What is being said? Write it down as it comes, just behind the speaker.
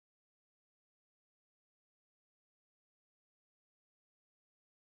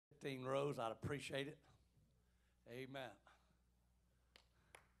15 rows, I'd appreciate it. Amen.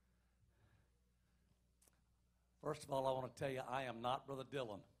 First of all, I want to tell you, I am not Brother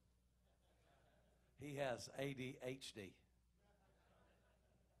Dylan. He has ADHD.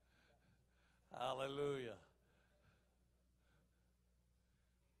 Hallelujah.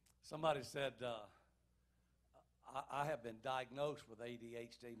 Somebody said, I have been diagnosed with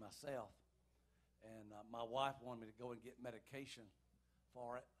ADHD myself. And my wife wanted me to go and get medication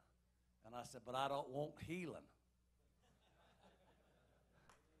for it. And I said, but I don't want healing.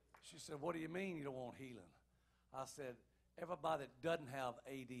 She said, what do you mean you don't want healing? I said, everybody that doesn't have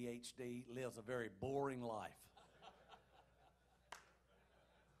ADHD lives a very boring life.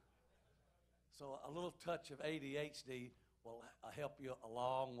 So a little touch of ADHD will help you a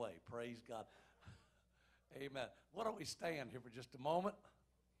long way. Praise God. Amen. Why don't we stand here for just a moment?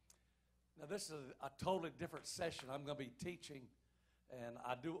 Now, this is a totally different session I'm going to be teaching, and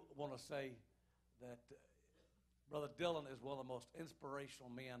I do want to say that Brother Dylan is one of the most inspirational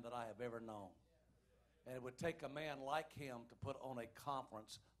men that I have ever known. And it would take a man like him to put on a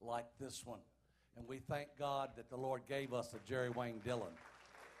conference like this one. And we thank God that the Lord gave us a Jerry Wayne Dillon.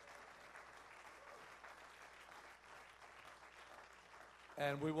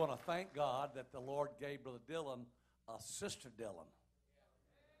 And we want to thank God that the Lord gave Brother Dillon a Sister Dillon.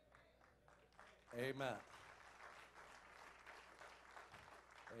 Amen.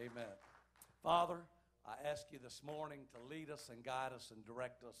 Amen. Father, I ask you this morning to lead us and guide us and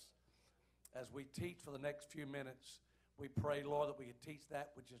direct us as we teach for the next few minutes. We pray, Lord, that we can teach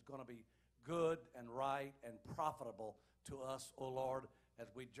that which is going to be good and right and profitable to us, O Lord, as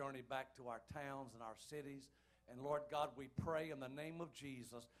we journey back to our towns and our cities. And Lord God, we pray in the name of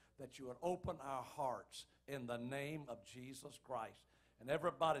Jesus that you would open our hearts in the name of Jesus Christ. And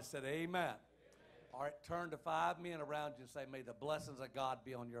everybody said amen. Amen. All right, turn to 5 men around you and say, may the blessings of God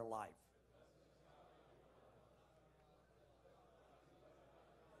be on your life.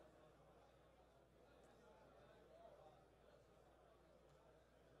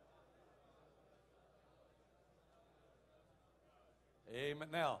 Amen.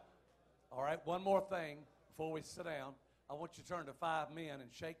 Now, all right, one more thing before we sit down. I want you to turn to 5 men and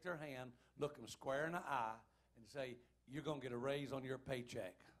shake their hand, look them square in the eye, and say, you're going to get a raise on your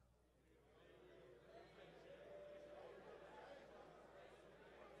paycheck.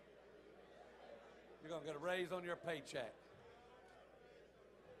 You're going to get a raise on your paycheck.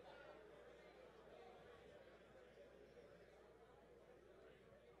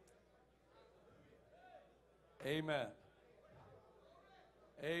 Amen.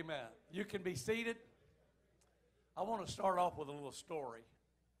 Amen. You can be seated. I want to start off with a little story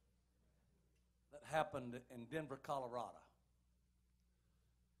that happened in Denver, Colorado.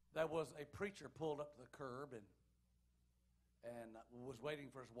 There was a preacher pulled up to the curb and was waiting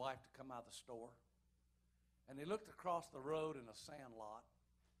for his wife to come out of the store. And he looked across the road in a sand lot,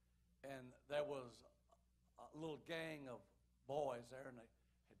 and there was a little gang of boys there, and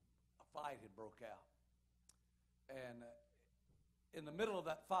a fight had broke out. And in the middle of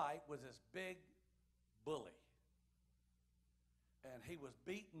that fight was this big bully. And he was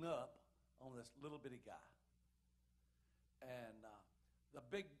beating up on this little bitty guy. And the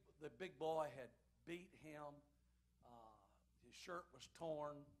big boy had beat him. His shirt was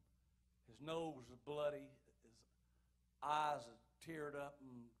torn. His nose was bloody. His eyes had teared up,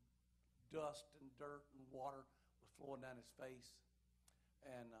 and dust and dirt and water was flowing down his face.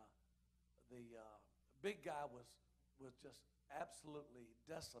 And the big guy was just absolutely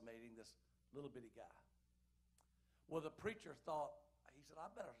decimating this little bitty guy. Well, the preacher thought, he said, I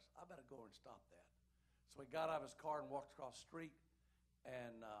better go and stop that. So he got out of his car and walked across the street,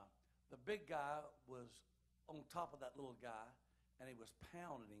 and the big guy was on top of that little guy, and he was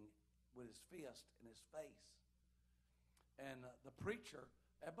pounding with his fist in his face. And the preacher,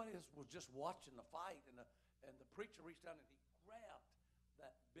 everybody was just watching the fight, and the preacher reached down and he grabbed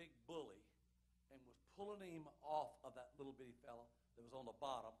that big bully and was pulling him off of that little bitty fella that was on the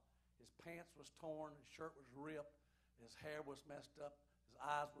bottom. His pants was torn, his shirt was ripped, his hair was messed up, his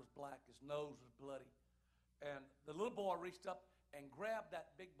eyes was black, his nose was bloody. And the little boy reached up and grabbed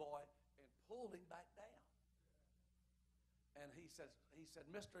that big boy and pulled him back down. And he said,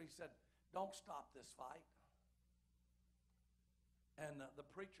 mister, he said, don't stop this fight. And the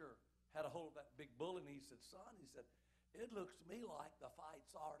preacher had a hold of that big bully, and he said, son, he said, it looks to me like the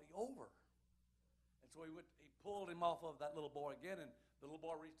fight's already over. And so he pulled him off of that little boy again, and the little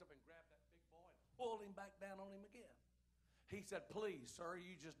boy reached up and grabbed that big boy and pulled him back down on him again. He said, please, sir,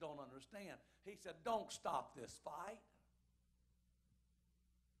 you just don't understand. He said, don't stop this fight.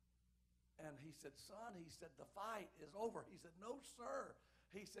 And he said, son, he said, the fight is over. He said, no, sir.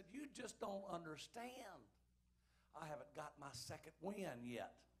 He said, you just don't understand. I haven't got my second win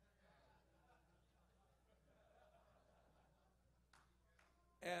yet.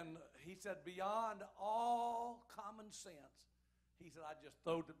 And he said, beyond all common sense, he said, I just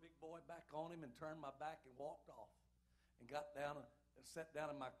throwed the big boy back on him and turned my back and walked off. And got down and sat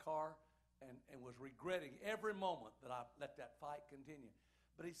down in my car and was regretting every moment that I let that fight continue.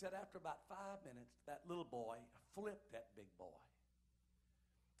 But he said after about 5 minutes, that little boy flipped that big boy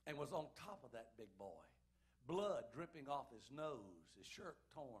and was on top of that big boy. Blood dripping off his nose, his shirt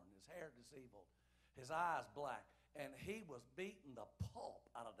torn, his hair disabled, his eyes black. And he was beating the pulp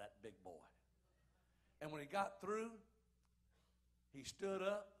out of that big boy. And when he got through, he stood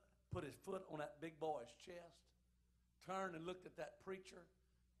up, put his foot on that big boy's chest, turned and looked at that preacher,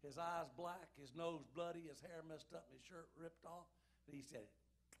 his eyes black, his nose bloody, his hair messed up, and his shirt ripped off. And he said,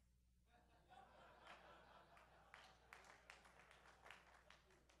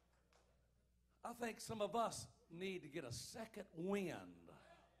 I think some of us need to get a second wind.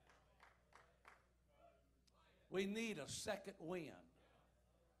 We need a second wind.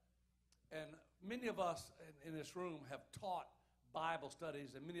 And many of us in this room have taught Bible studies,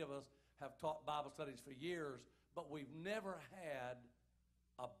 and many of us have taught Bible studies for years, but we've never had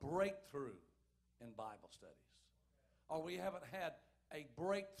a breakthrough in Bible studies. Or we haven't had a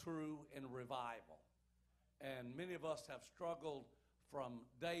breakthrough in revival. And many of us have struggled from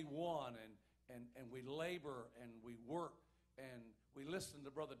day one, and we labor and we work, and we listen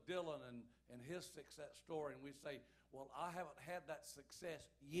to Brother Dylan and his success story, and we say, well, I haven't had that success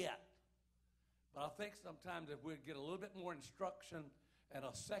yet. But I think sometimes if we get a little bit more instruction and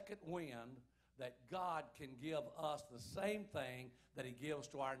a second wind, that God can give us the same thing that he gives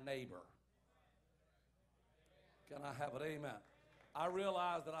to our neighbor. Can I have it? Amen. I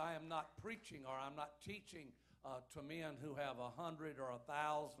realize that I am not preaching or I'm not teaching to men who have 100 or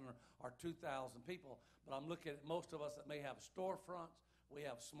 1,000 or 2,000 people, but I'm looking at most of us that may have storefronts. We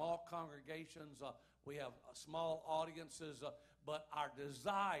have small congregations. We have small audiences. But our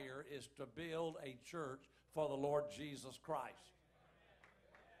desire is to build a church for the Lord Jesus Christ.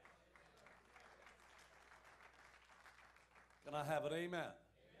 Can I have it? Amen. Amen.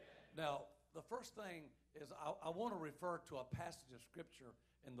 Now, the first thing is I want to refer to a passage of Scripture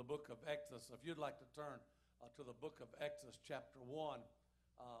in the book of Exodus. If you'd like to turn to the book of Exodus chapter 1.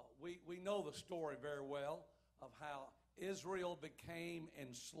 We know the story very well of how Israel became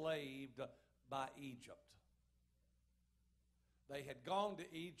enslaved by Egypt. They had gone to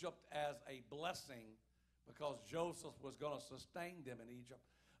Egypt as a blessing because Joseph was going to sustain them in Egypt.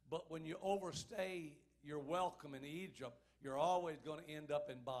 But when you overstay your welcome in Egypt, you're always going to end up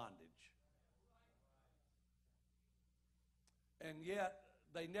in bondage. And yet,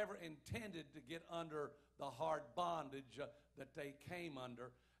 they never intended to get under the hard bondage that they came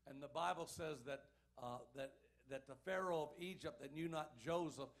under. And the Bible says that the Pharaoh of Egypt that knew not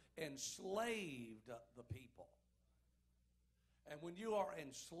Joseph enslaved the people. And when you are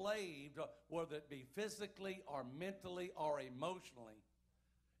enslaved, whether it be physically or mentally or emotionally,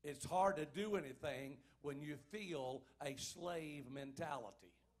 it's hard to do anything when you feel a slave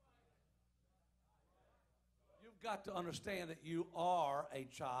mentality. You've got to understand that you are a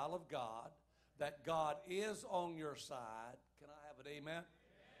child of God, that God is on your side. Can I have it? Amen?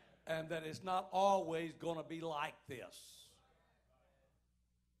 And that it's not always going to be like this.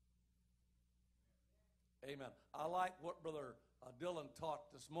 Amen. I like what Brother Dylan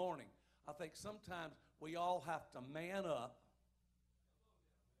taught this morning. I think sometimes we all have to man up.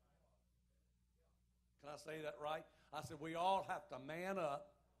 Can I say that right? I said we all have to man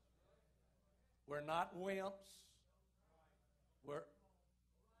up. We're not wimps.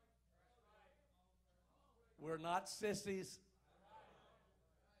 We're not sissies.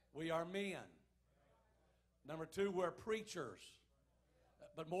 We are men. Number two, we're preachers.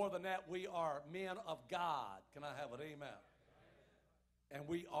 But more than that, we are men of God. Can I have it? Amen. And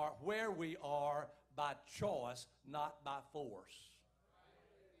we are where we are by choice, not by force.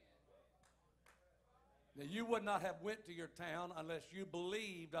 Now, you would not have went to your town unless you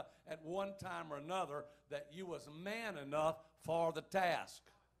believed at one time or another that you was man enough for the task.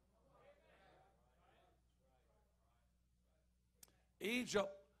 Egypt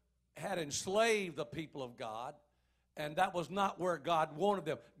had enslaved the people of God, and that was not where God wanted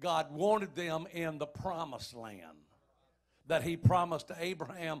them. God wanted them in the promised land that he promised to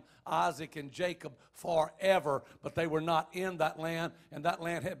Abraham, Isaac, and Jacob forever, but they were not in that land, and that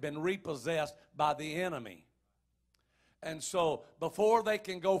land had been repossessed by the enemy. And so before they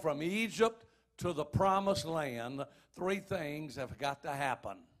can go from Egypt to the promised land, three things have got to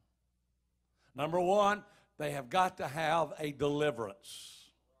happen. Number one, they have got to have a deliverance.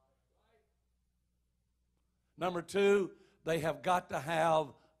 Number two, they have got to have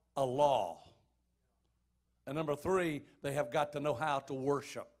a law. And number three, they have got to know how to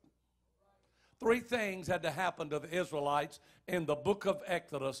worship. Three things had to happen to the Israelites in the book of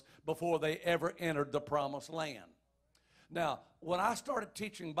Exodus before they ever entered the promised land. Now, when I started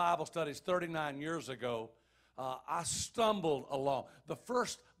teaching Bible studies 39 years ago, I stumbled along. The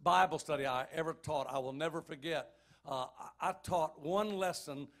first Bible study I ever taught, I will never forget, I taught one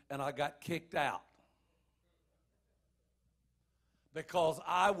lesson and I got kicked out because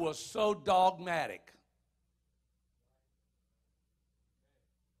I was so dogmatic.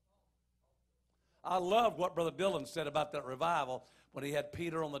 I love what Brother Dillon said about that revival when he had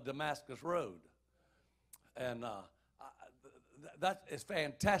Peter on the Damascus Road. And that is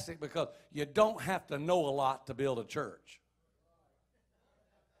fantastic because you don't have to know a lot to build a church.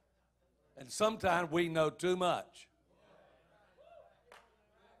 And sometimes we know too much.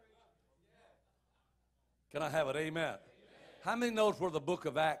 Can I have it? Amen. How many knows where the book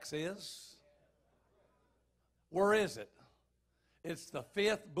of Acts is? Where is it? It's the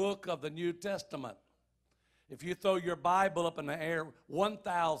 5th book of the New Testament. If you throw your Bible up in the air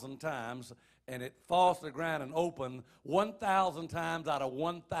 1,000 times and it falls to the ground and open, 1,000 times out of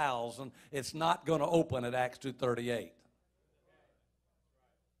 1,000, it's not going to open at Acts 2:38.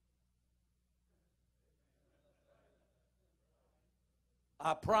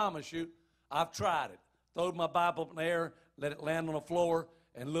 I promise you, I've tried it. Throw my Bible up in the air, let it land on the floor,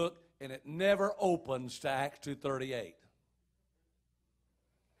 and look, and it never opens to Acts 2:38.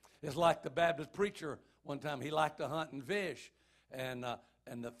 It's like the Baptist preacher one time. He liked to hunt and fish, and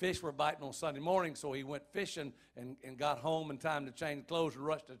the fish were biting on Sunday morning, so he went fishing and got home in time to change clothes and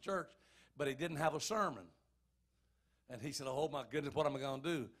rush to church, but he didn't have a sermon. And he said, oh, my goodness, what am I going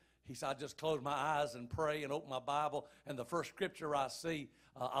to do? He said, I just close my eyes and pray and open my Bible, and the first scripture I see,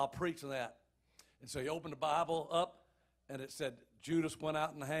 I'll preach on that. And so he opened the Bible up, and it said, Judas went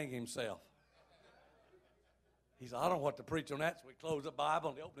out and hanged himself. He said, I don't know what to preach on that. So we closed the Bible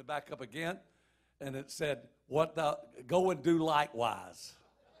and he opened it back up again. And it said, go and do likewise.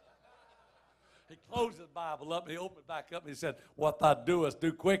 He closed the Bible up and he opened it back up and he said, what thou doest,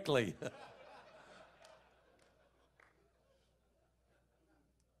 do quickly.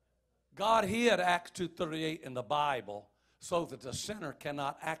 God hid Acts 2:38 in the Bible so that the sinner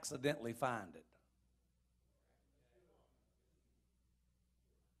cannot accidentally find it.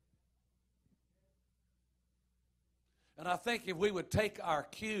 And I think if we would take our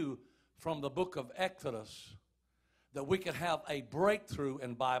cue from the book of Exodus, that we could have a breakthrough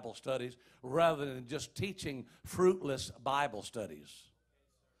in Bible studies rather than just teaching fruitless Bible studies.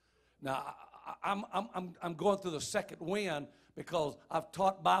 Now, I'm going through the second wind because I've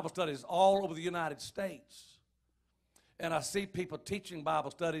taught Bible studies all over the United States. And I see people teaching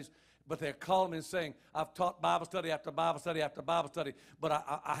Bible studies, but they're calling me and saying, I've taught Bible study after Bible study after Bible study, but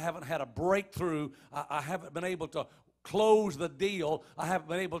I haven't had a breakthrough. I haven't been able to close the deal. I haven't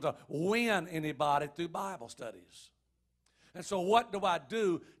been able to win anybody through Bible studies. And so what do I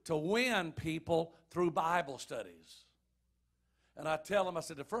do to win people through Bible studies? And I tell them, I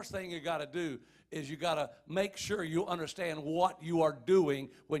said, the first thing you got to do is you got to make sure you understand what you are doing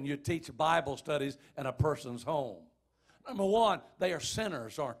when you teach Bible studies in a person's home. Number one, they are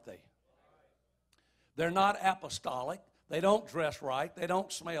sinners, aren't they? They're not apostolic. They don't dress right. They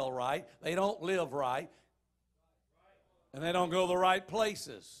don't smell right. They don't live right. And they don't go to the right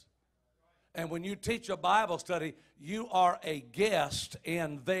places. And when you teach a Bible study, you are a guest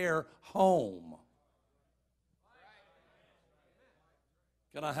in their home.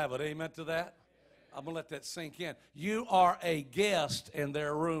 Can I have an amen to that? I'm going to let that sink in. You are a guest in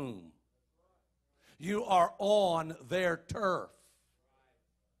their room. You are on their turf.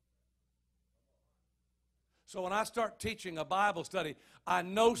 So when I start teaching a Bible study, I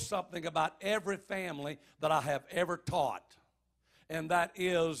know something about every family that I have ever taught. And that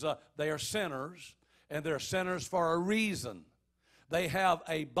is they are sinners, and they're sinners for a reason. They have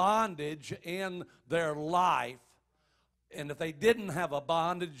a bondage in their life, and if they didn't have a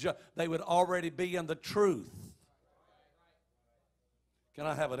bondage, they would already be in the truth. Can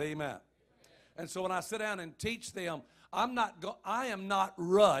I have an amen? And so when I sit down and teach them, I am not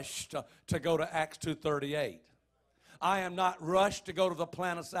rushed to go to Acts 2:38. I am not rushed to go to the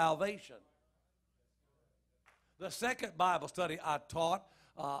plan of salvation. The second Bible study I taught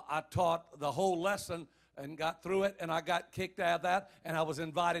the whole lesson and got through it, and I got kicked out of that, and I was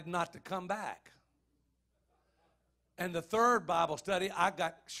invited not to come back. And the third Bible study, I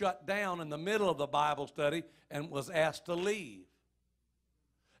got shut down in the middle of the Bible study and was asked to leave.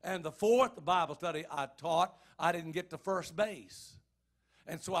 And the fourth Bible study I taught, I didn't get to first base.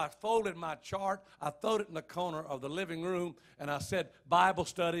 And so I folded my chart, I threw it in the corner of the living room, and I said, Bible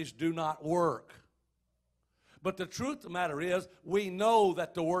studies do not work. But the truth of the matter is, we know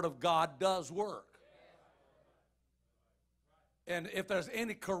that the Word of God does work. And if there's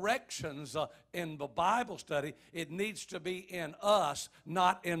any corrections in the Bible study, it needs to be in us,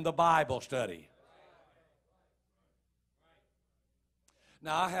 not in the Bible study.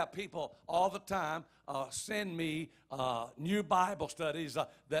 Now, I have people all the time send me new Bible studies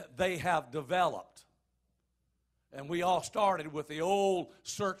that they have developed. And we all started with the old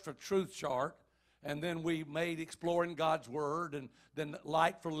Search for Truth chart, and then we made Exploring God's Word, and then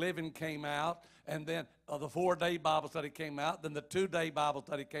Light for Living came out, and then the 4-day Bible study came out, then the 2-day Bible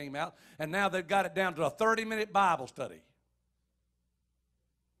study came out, and now they've got it down to a 30-minute Bible study.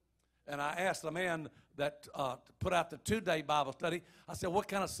 And I asked the man that put out the 2-day Bible study, I said, what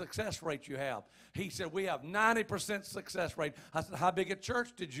kind of success rate you have? He said, we have 90% success rate. I said, how big a church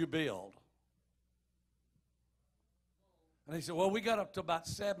did you build? And he said, well, we got up to about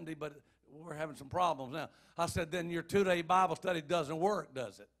 70, but we're having some problems now. I said, then your 2-day Bible study doesn't work,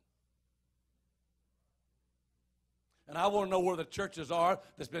 does it? And I want to know where the churches are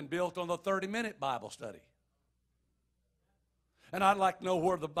that's been built on the 30-minute Bible study. And I'd like to know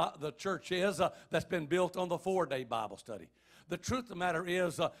where the church is that's been built on the 4-day Bible study. The truth of the matter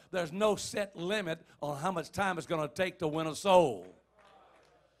is there's no set limit on how much time it's going to take to win a soul.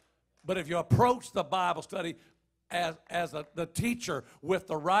 But if you approach the Bible study as the teacher with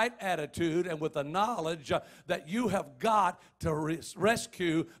the right attitude and with the knowledge that you have got to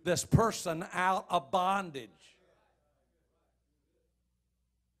rescue this person out of bondage.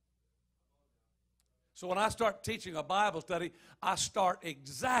 So when I start teaching a Bible study, I start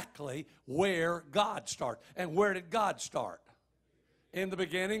exactly where God starts. And where did God start? In the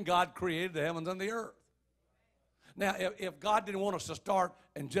beginning, God created the heavens and the earth. Now, if God didn't want us to start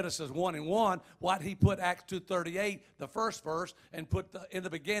in Genesis 1:1, why'd he put Acts 2:38, the first verse, and put in the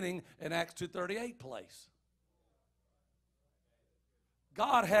beginning in Acts 2:38 place?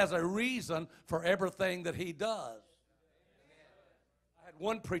 God has a reason for everything that he does.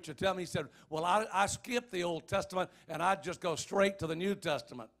 One preacher tell me, he said, well, I skip the Old Testament and I just go straight to the New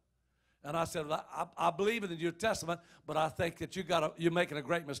Testament. And I said, I believe in the New Testament, but I think that you're making a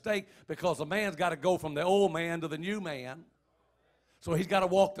great mistake, because a man's got to go from the old man to the new man. So he's got to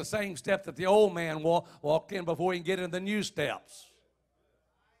walk the same steps that the old man walked in before he can get into the new steps.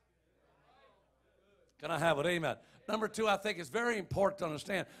 Can I have it? Amen. Number 2, I think it's very important to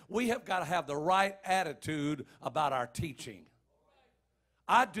understand we have got to have the right attitude about our teaching.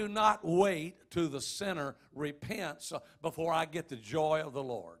 I do not wait till the sinner repents before I get the joy of the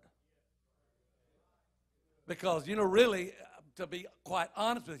Lord. Because, really, to be quite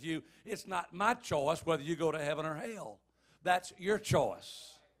honest with you, it's not my choice whether you go to heaven or hell. That's your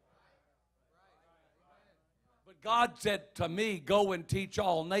choice. But God said to me, go and teach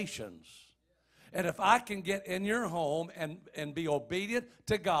all nations. And if I can get in your home and be obedient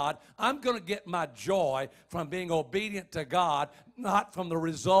to God, I'm going to get my joy from being obedient to God, not from the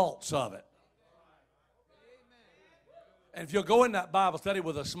results of it. And if you'll go in that Bible study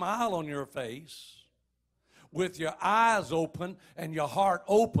with a smile on your face, with your eyes open and your heart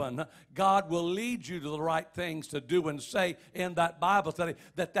open, God will lead you to the right things to do and say in that Bible study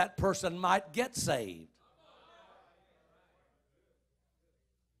that person might get saved.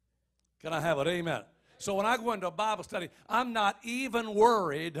 Can I have it? Amen. So when I go into a Bible study, I'm not even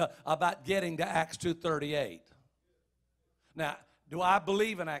worried about getting to Acts 2:38. Now, do I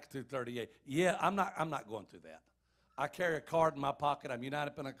believe in Acts 2:38? Yeah, I'm not going through that. I carry a card in my pocket. I'm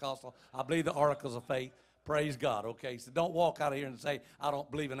United Pentecostal. I believe the articles of faith. Praise God. Okay, so don't walk out of here and say, I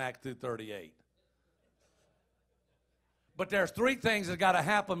don't believe in Acts 2:38. But there's 3 things that got to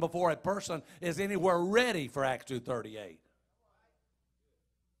happen before a person is anywhere ready for Acts 2:38.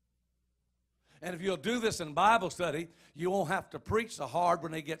 And if you'll do this in Bible study, you won't have to preach so hard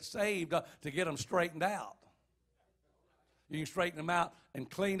when they get saved to get them straightened out. You can straighten them out and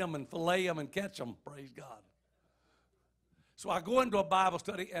clean them and fillet them and catch them. Praise God. So I go into a Bible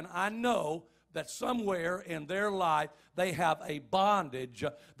study and I know that somewhere in their life they have a bondage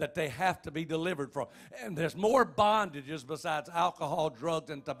that they have to be delivered from. And there's more bondages besides alcohol,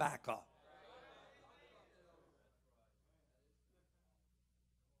 drugs, and tobacco.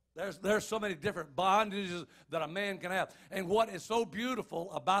 There's so many different bondages that a man can have. And what is so beautiful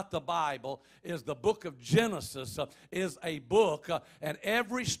about the Bible is the book of Genesis is a book, and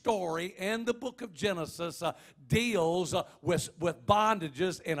every story in the book of Genesis deals with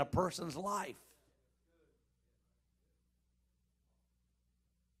bondages in a person's life.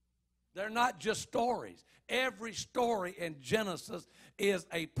 They're not just stories. Every story in Genesis is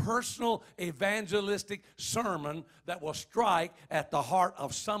a personal evangelistic sermon that will strike at the heart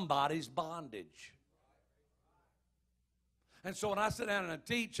of somebody's bondage. And so when I sit down and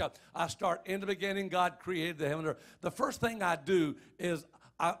teach, I start in the beginning, God created the heaven and earth. The first thing I do is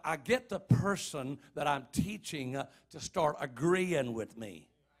I get the person that I'm teaching to start agreeing with me.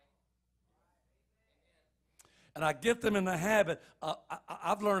 And I get them in the habit,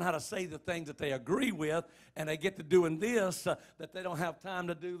 I've learned how to say the things that they agree with, and they get to doing this, that they don't have time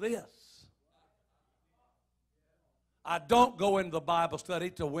to do this. I don't go into the Bible study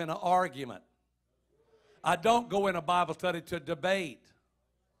to win an argument. I don't go in a Bible study to debate.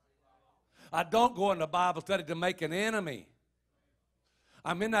 I don't go into Bible study to make an enemy.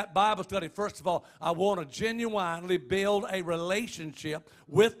 I'm in that Bible study, first of all, I want to genuinely build a relationship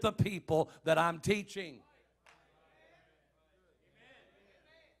with the people that I'm teaching.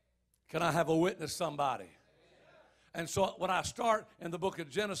 Can I have a witness, somebody? And so when I start in the book of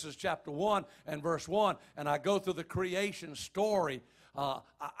Genesis chapter 1 and verse 1, and I go through the creation story,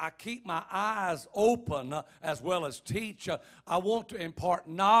 I keep my eyes open as well as teach. I want to impart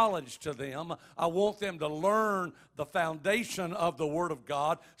knowledge to them. I want them to learn the foundation of the Word of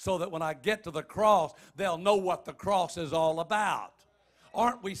God so that when I get to the cross, they'll know what the cross is all about.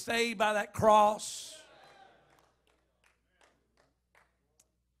 Aren't we saved by that cross?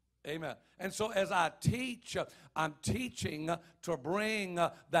 Amen. And so as I teach, I'm teaching to bring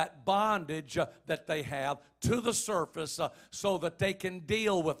that bondage that they have to the surface so that they can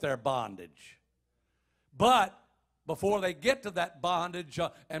deal with their bondage. But before they get to that bondage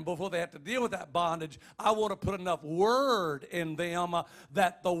and before they have to deal with that bondage, I want to put enough word in them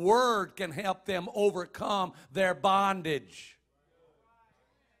that the word can help them overcome their bondage.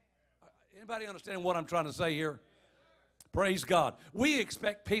 Anybody understand what I'm trying to say here? Praise God. We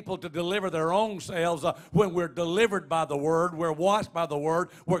expect people to deliver their own selves when we're delivered by the Word, we're washed by the Word,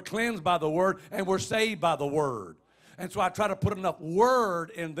 we're cleansed by the Word, and we're saved by the Word. And so I try to put enough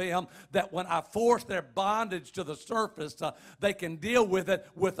Word in them that when I force their bondage to the surface, they can deal with it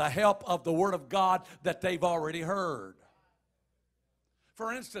with the help of the Word of God that they've already heard.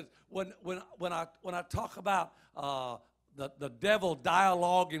 For instance, when I talk about the devil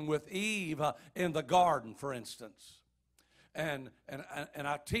dialoguing with Eve in the garden, for instance, And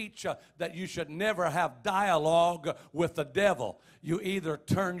I teach that you should never have dialogue with the devil. You either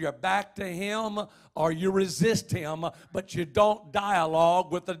turn your back to him or you resist him, but you don't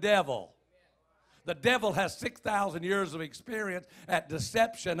dialogue with the devil. The devil has 6,000 years of experience at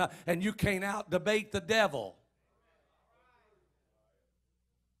deception, and you can't out-debate the devil.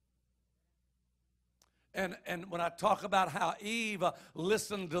 And when I talk about how Eve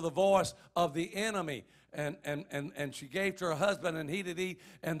listened to the voice of the enemy, and she gave to her husband, and he did eat,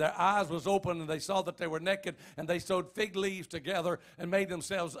 and their eyes was open, and they saw that they were naked, and they sewed fig leaves together and made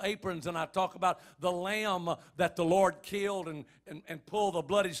themselves aprons. And I talk about the lamb that the Lord killed and pulled the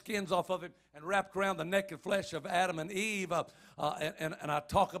bloody skins off of it and wrapped around the naked flesh of Adam and Eve. And I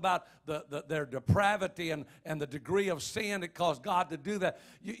talk about their depravity and the degree of sin that caused God to do that.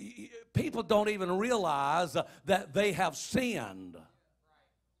 People don't even realize that they have sinned.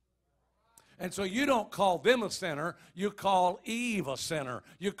 And so you don't call them a sinner, you call Eve a sinner.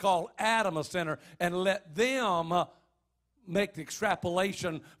 You call Adam a sinner, and let them make the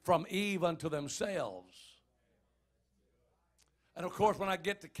extrapolation from Eve unto themselves. And of course, when I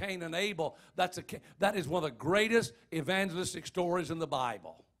get to Cain and Abel, that is one of the greatest evangelistic stories in the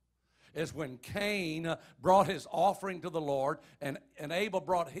Bible. Is when Cain brought his offering to the Lord, and Abel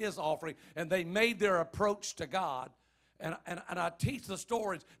brought his offering, and they made their approach to God. And I teach the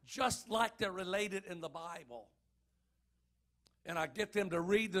stories just like they're related in the Bible. And I get them to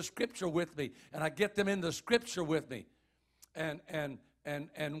read the Scripture with me. And I get them in the Scripture with me. And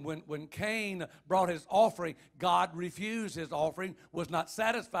when Cain brought his offering, God refused his offering, was not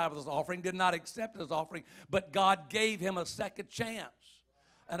satisfied with his offering, did not accept his offering, but God gave him a second chance.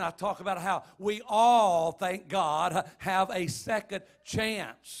 And I talk about how we all, thank God, have a second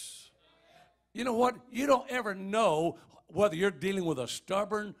chance. You know what? You don't ever know whether you're dealing with a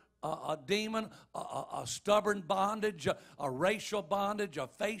stubborn demon, a stubborn bondage, a racial bondage, a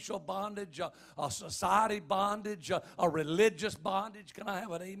facial bondage, a society bondage, a religious bondage. Can I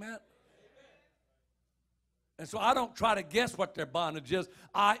have an amen? And so I don't try to guess what their bondage is.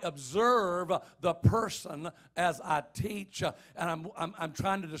 I observe the person as I teach, and I'm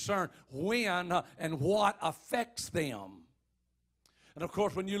trying to discern when and what affects them. And of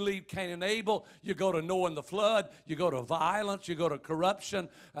course, when you leave Cain and Abel, you go to Noah and the flood, you go to violence, you go to corruption,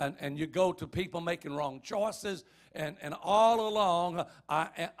 and you go to people making wrong choices. And all along,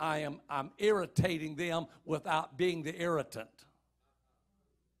 I'm irritating them without being the irritant.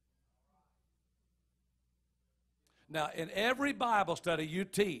 Now, in every Bible study you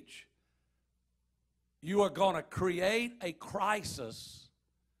teach, you are going to create a crisis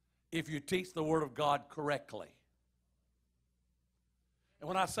if you teach the Word of God correctly. And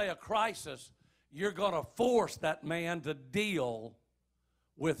when I say a crisis, you're going to force that man to deal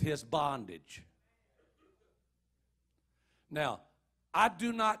with his bondage. Now, I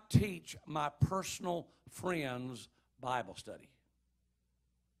do not teach my personal friends Bible study.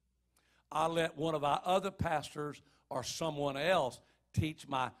 I let one of our other pastors or someone else teach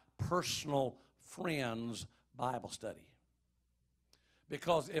my personal friends Bible study.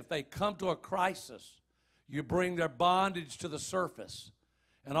 Because if they come to a crisis, you bring their bondage to the surface,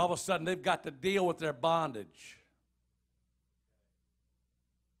 and all of a sudden they've got to deal with their bondage.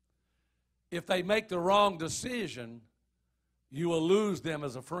 If they make the wrong decision, you will lose them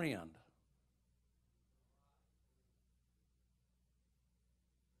as a friend.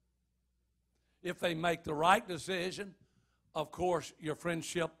 If they make the right decision, of course, your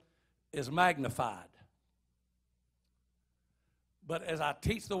friendship is magnified. But as I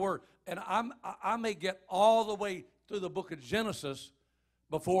teach the Word, and I may get all the way through the book of Genesis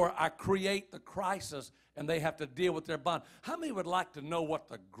before I create the crisis and they have to deal with their bond. How many would like to know what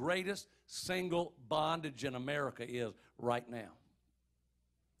the greatest single bondage in America is right now?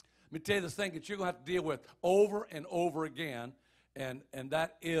 Let me tell you this thing that you're going to have to deal with over and over again, and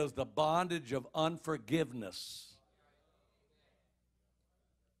that is the bondage of unforgiveness.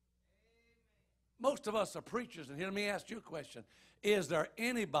 Most of us are preachers, and here, let me ask you a question. Is there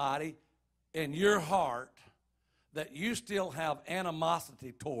anybody in your heart that you still have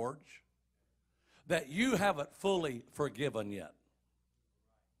animosity towards, that you haven't fully forgiven yet?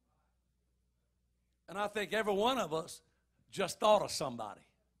 And I think every one of us just thought of somebody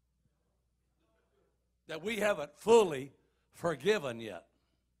that we haven't fully forgiven yet.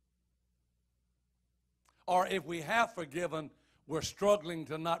 Or if we have forgiven, we're struggling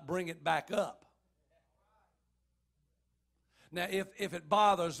to not bring it back up. Now, if it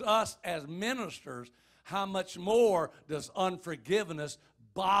bothers us as ministers, how much more does unforgiveness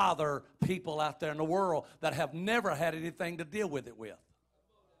bother people out there in the world that have never had anything to deal with it with?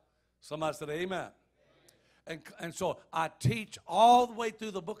 Somebody said amen. And so I teach all the way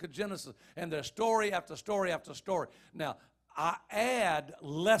through the book of Genesis, and there's story after story after story. Now, I add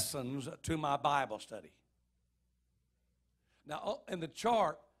lessons to my Bible study. Now, in the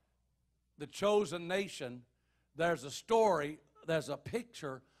chart, the chosen nation, there's a story, there's a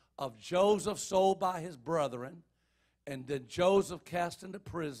picture of Joseph sold by his brethren, and then Joseph cast into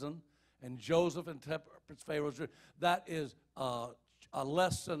prison, and Joseph interprets Pharaoh's dream. That is a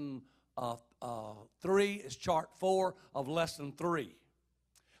lesson 3 is chart 4 of lesson 3.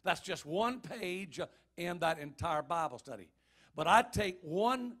 That's just one page in that entire Bible study. But I take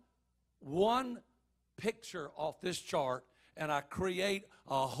one picture off this chart and I create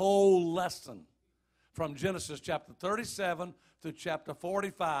a whole lesson. From Genesis chapter 37 through chapter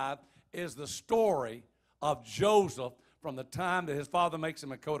 45 is the story of Joseph from the time that his father makes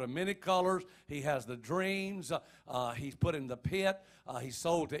him a coat of many colors. He has the dreams. He's put in the pit. He's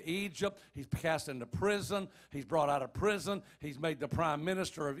sold to Egypt. He's cast into prison. He's brought out of prison. He's made the prime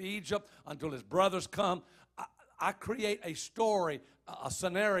minister of Egypt until his brothers come. I create a story, a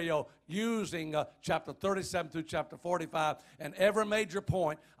scenario using chapter 37 through chapter 45, and every major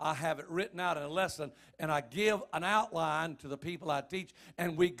point I have it written out in a lesson, and I give an outline to the people I teach,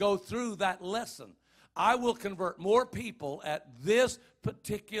 and we go through that lesson. I will convert more people at this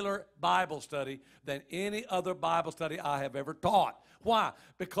particular Bible study than any other Bible study I have ever taught. Why?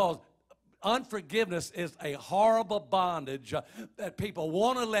 Because unforgiveness is a horrible bondage that people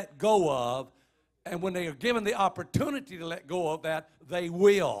want to let go of, and when they are given the opportunity to let go of that, they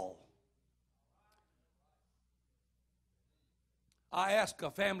will. I asked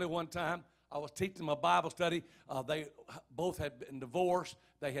a family one time, I was teaching them a Bible study. They both had been divorced.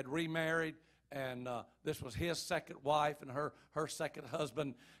 They had remarried. And this was his second wife and her second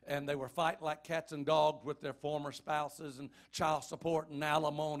husband, and they were fighting like cats and dogs with their former spouses and child support and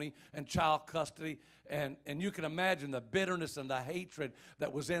alimony and child custody. And you can imagine the bitterness and the hatred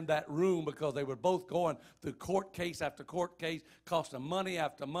that was in that room because they were both going through court case after court case, costing money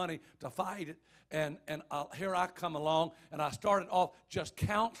after money to fight it. And here I come along, and I started off just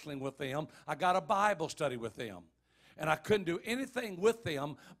counseling with them. I got a Bible study with them. And I couldn't do anything with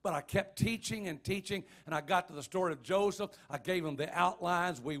them, but I kept teaching and teaching, and I got to the story of Joseph. I gave them the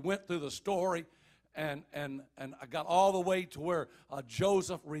outlines. We went through the story, And I got all the way to where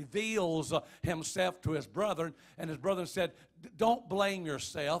Joseph reveals himself to his brethren, and his brethren said, don't blame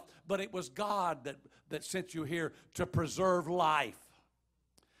yourself, but it was God that sent you here to preserve life.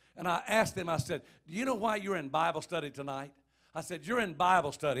 And I asked him, I said, do you know why you're in Bible study tonight? I said, you're in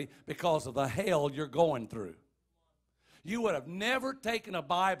Bible study because of the hell you're going through. You would have never taken a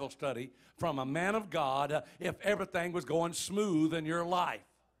Bible study from a man of God if everything was going smooth in your life.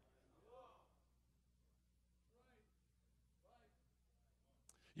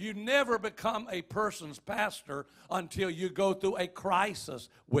 You never become a person's pastor until you go through a crisis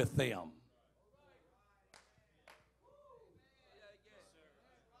with them.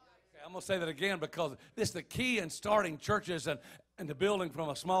 Okay, I'm going to say that again because this is the key in starting churches and the building from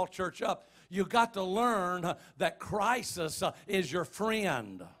a small church up. You got to learn that crisis is your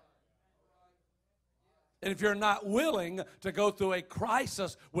friend. And if you're not willing to go through a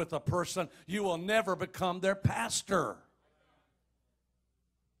crisis with a person, you will never become their pastor.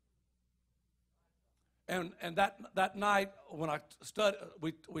 And that night when I studied,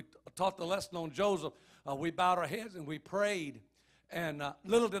 we taught the lesson on Joseph. We bowed our heads and we prayed. And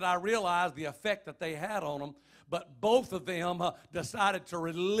little did I realize the effect that they had on them. But both of them decided to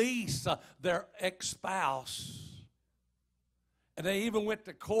release their ex-spouse. And they even went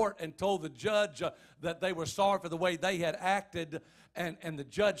to court and told the judge that they were sorry for the way they had acted. And the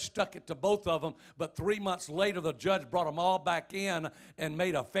judge stuck it to both of them. But 3 months later, the judge brought them all back in and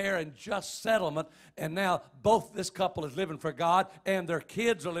made a fair and just settlement. And now both this couple is living for God and their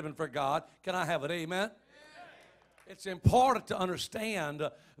kids are living for God. Can I have an amen? It's important to understand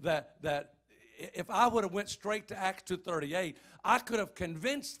that if I would have went straight to Acts 2:38, I could have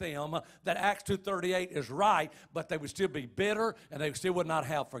convinced them that Acts 2:38 is right, but they would still be bitter and they still would not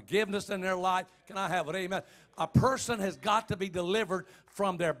have forgiveness in their life. Can I have an amen? A person has got to be delivered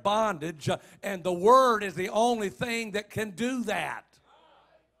from their bondage, and the Word is the only thing that can do that.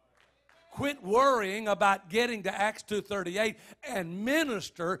 Quit worrying about getting to Acts 2:38 and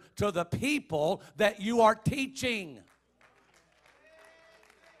minister to the people that you are teaching.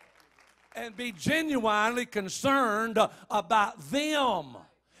 And be genuinely concerned about them.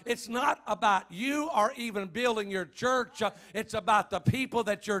 It's not about you or even building your church. It's about the people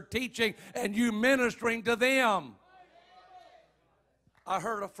that you're teaching and you ministering to them. I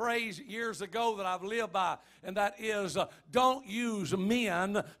heard a phrase years ago that I've lived by, and that is, don't use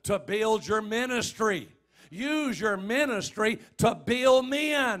men to build your ministry. Use your ministry to build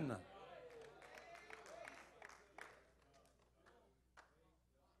men.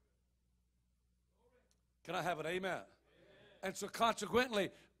 Can I have an amen? And so consequently,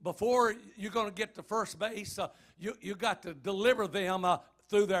 before you're going to get to first base, you got to deliver them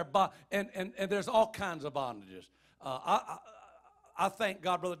through their bond. And there's all kinds of bondages. I thank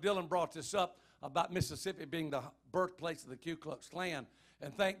God, Brother Dillon brought this up about Mississippi being the birthplace of the Ku Klux Klan.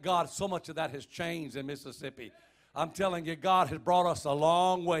 And thank God so much of that has changed in Mississippi. I'm telling you, God has brought us a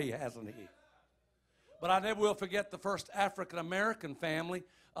long way, hasn't He? But I never will forget the first African-American family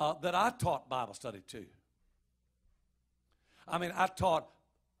that I taught Bible study to. I mean, I taught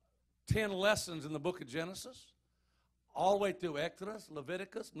 10 lessons in the book of Genesis, all the way through Exodus,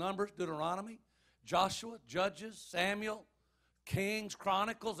 Leviticus, Numbers, Deuteronomy, Joshua, Judges, Samuel, Kings,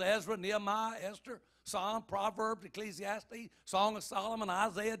 Chronicles, Ezra, Nehemiah, Esther, Psalm, Proverbs, Ecclesiastes, Song of Solomon,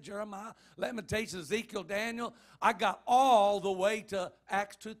 Isaiah, Jeremiah, Lamentations, Ezekiel, Daniel. I got all the way to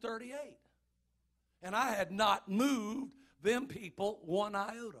Acts 2:38. And I had not moved them people one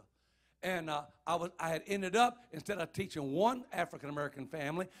iota. And I had ended up, instead of teaching one African-American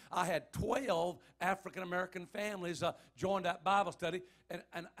family, I had 12 African-American families join that Bible study.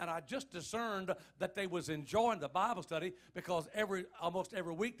 And I just discerned that they was enjoying the Bible study because almost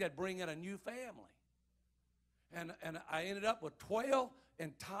every week they'd bring in a new family. And I ended up with 12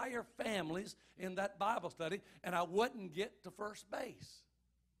 entire families in that Bible study, and I wouldn't get to first base.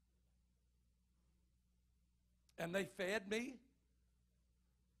 And they fed me.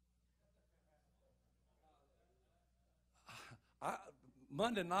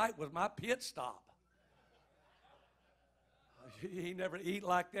 Monday night was my pit stop. You never eat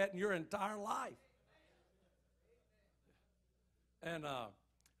like that in your entire life. And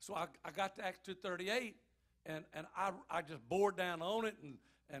so I got to Acts 2:38, and I just bore down on it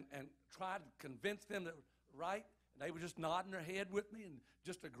and tried to convince them that right. And they were just nodding their head with me and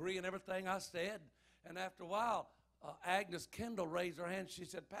just agreeing everything I said. And after a while, Agnes Kendall raised her hand. She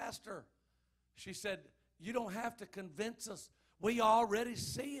said, Pastor, she said, you don't have to convince us. We already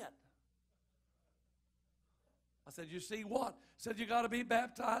see it. I said, you see what? Said, you got to be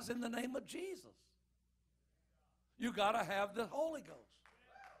baptized in the name of Jesus. You got to have the Holy Ghost.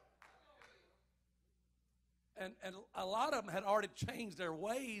 And a lot of them had already changed their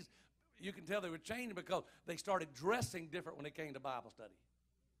ways. You can tell they were changing because they started dressing different when they came to Bible study.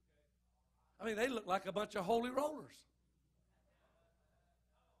 I mean, they looked like a bunch of holy rollers.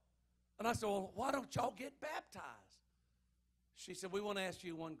 And I said, well, why don't y'all get baptized? She said, we want to ask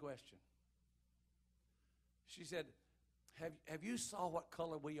you one question. She said, have you saw what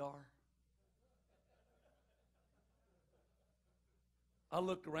color we are? I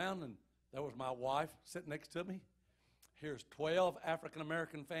looked around, and there was my wife sitting next to me. Here's 12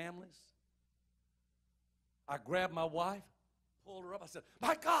 African-American families. I grabbed my wife, pulled her up. I said,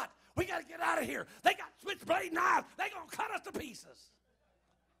 my God, we got to get out of here. They got switchblade knives. They're going to cut us to pieces.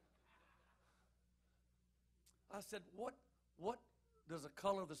 I said, what does the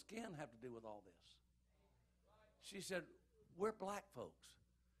color of the skin have to do with all this? She said, we're black folks.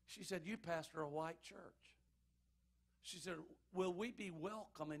 She said, you pastor a white church. She said, will we be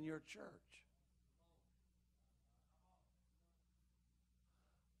welcome in your church?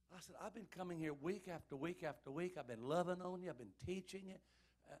 I said, I've been coming here week after week after week. I've been loving on you. I've been teaching you.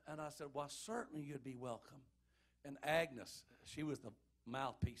 And I said, well, certainly you'd be welcome. And Agnes, she was the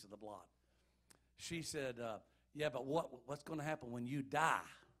mouthpiece of the block. She said, yeah, but what's going to happen when you die?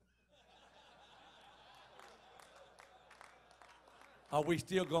 Are we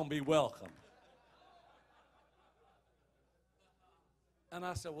still going to be welcome? And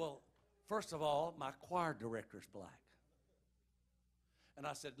I said, well, first of all, my choir director is black. And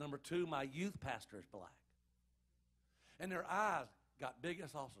I said, number two, my youth pastor is black. And their eyes got big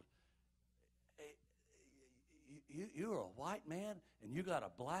as saucers. Hey, you're a white man and you got a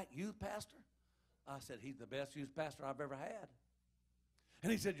black youth pastor? I said, he's the best youth pastor I've ever had.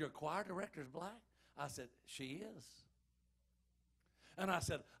 And he said, your choir director is black? I said, she is. And I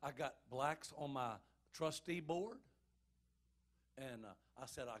said, I got blacks on my trustee board. And I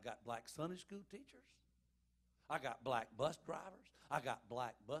said, I got black Sunday school teachers. I got black bus drivers. I got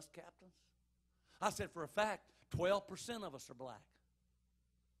black bus captains. I said, for a fact, 12% of us are black.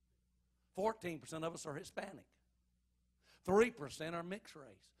 14% of us are Hispanic. 3% are mixed race.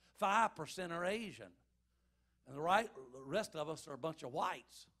 5% are Asian. And the rest of us are a bunch of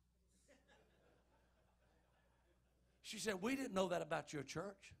whites. She said, we didn't know that about your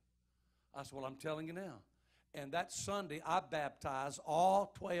church. I said, well, I'm telling you now. And that Sunday, I baptized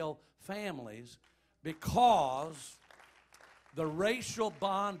all 12 families because the racial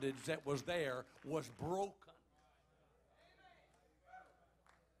bondage that was there was broken.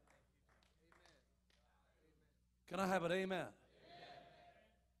 Can I have an amen?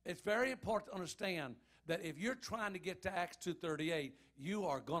 It's very important to understand that if you're trying to get to Acts 2:38, you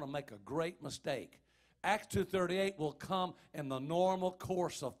are going to make a great mistake. Acts 2:38 will come in the normal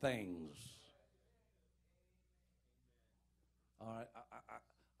course of things. All right,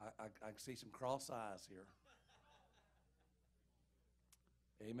 I see some cross eyes here.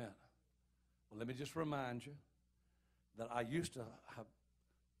 Amen. Well, let me just remind you that I used to have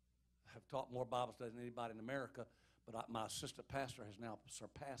taught more Bible studies than anybody in America, but my assistant pastor has now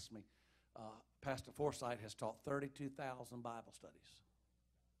surpassed me. Pastor Forsythe has taught 32,000 Bible studies.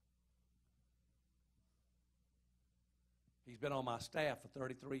 He's been on my staff for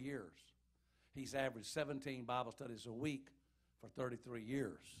 33 years. He's averaged 17 Bible studies a week for 33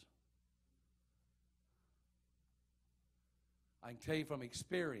 years. I can tell you from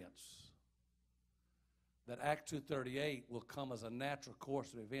experience that Acts 2:38 will come as a natural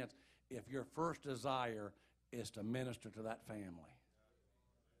course of events if your first desire is to minister to that family.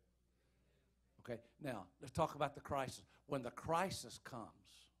 Okay, now let's talk about the crisis. When the crisis comes,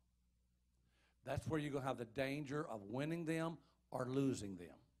 that's where you're going to have the danger of winning them or losing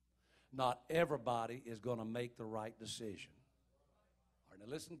them. Not everybody is going to make the right decision. All right,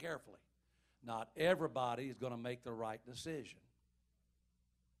 now listen carefully. Not everybody is going to make the right decision.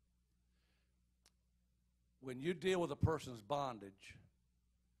 When you deal with a person's bondage,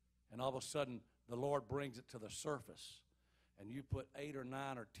 and all of a sudden the Lord brings it to the surface, and you put 8 or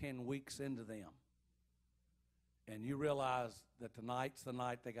 9 or 10 weeks into them, and you realize that tonight's the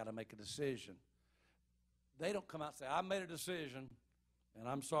night they got to make a decision, they don't come out and say, I made a decision, and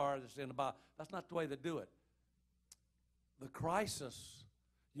I'm sorry, it's in the Bible. That's not the way they do it. The crisis,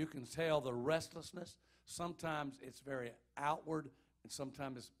 you can tell the restlessness. Sometimes it's very outward, and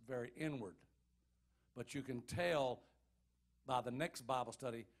sometimes it's very inward. But you can tell by the next Bible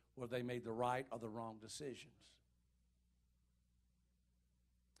study whether they made the right or the wrong decisions.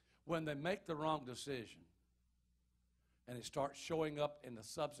 When they make the wrong decision, and it starts showing up in the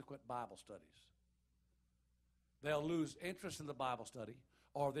subsequent Bible studies, they'll lose interest in the Bible study,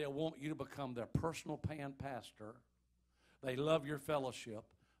 or they'll want you to become their personal pastor. They love your fellowship.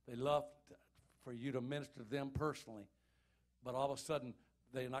 They love for you to minister to them personally. But all of a sudden,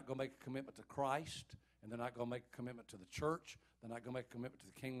 they're not going to make a commitment to Christ, and they're not going to make a commitment to the church. They're not going to make a commitment to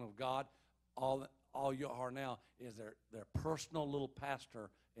the kingdom of God. All you are now is their personal little pastor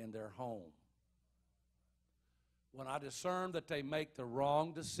in their home. When I discern that they make the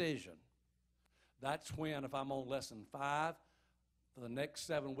wrong decision, that's when, if I'm on lesson 5, for the next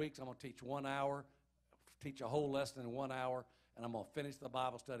 7 weeks, I'm going to teach 1 hour, teach a whole lesson in 1 hour, and I'm going to finish the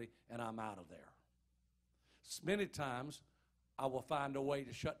Bible study, and I'm out of there. Many times, I will find a way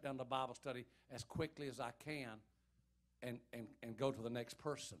to shut down the Bible study as quickly as I can and go to the next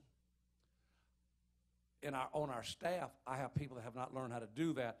person. On our staff, I have people that have not learned how to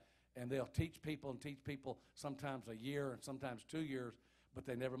do that, and they'll teach people sometimes a year and sometimes 2 years, but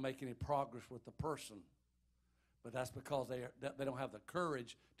they never make any progress with the person. But that's because they don't have the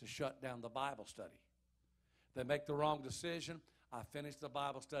courage to shut down the Bible study. They make the wrong decision. I finish the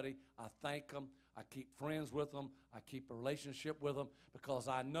Bible study. I thank them. I keep friends with them. I keep a relationship with them because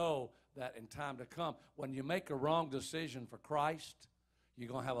I know that in time to come, when you make a wrong decision for Christ, you're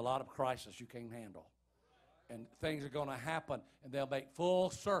going to have a lot of crisis you can't handle. And things are going to happen, and they'll make full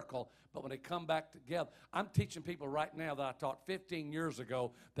circle. But when they come back together, I'm teaching people right now that I taught 15 years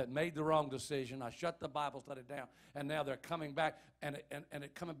ago that made the wrong decision. I shut the Bible study down, and now they're coming back, and they're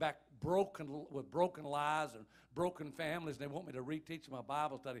coming back with broken lives and broken families, and they want me to reteach my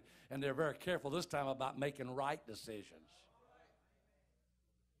Bible study, and they're very careful this time about making right decisions.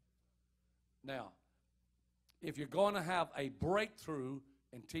 Now, if you're going to have a breakthrough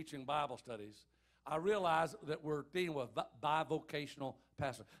in teaching Bible studies, I realize that we're dealing with bivocational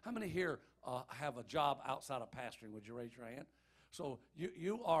pastors. How many here have a job outside of pastoring? Would you raise your hand? So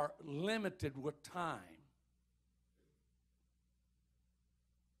you are limited with time.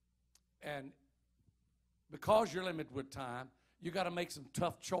 And because you're limited with time, you got to make some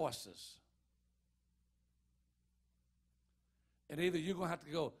tough choices. And either you're going to have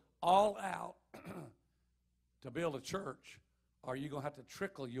to go all out to build a church, or you're going to have to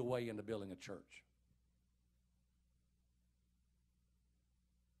trickle your way into building a church.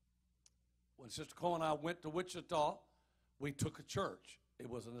 When Sister Cole and I went to Wichita, we took a church. It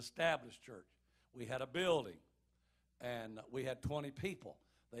was an established church. We had a building, and we had 20 people.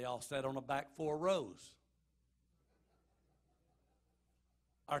 They all sat on the back 4 rows.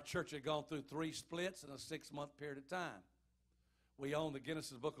 Our church had gone through 3 splits in a 6-month period of time. We own the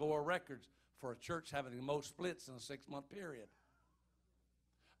Guinness Book of World Records for a church having the most splits in a 6-month period.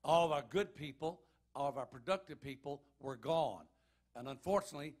 All of our good people, all of our productive people were gone. And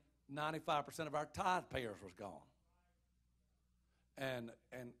unfortunately, 95% of our tithe payers was gone. And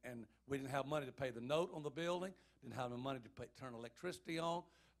we didn't have money to pay the note on the building, didn't have the money to turn electricity on.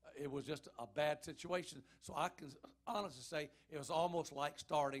 It was just a bad situation. So I can honestly say it was almost like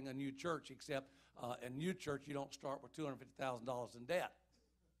starting a new church, except a new church you don't start with $250,000 in debt.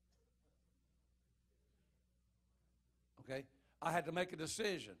 Okay? I had to make a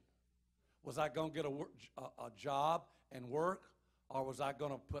decision. Was I going to get a job and work, or was I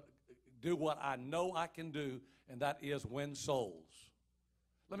going to do what I know I can do, and that is win souls?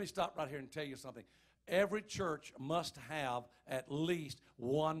 Let me stop right here and tell you something. Every church must have at least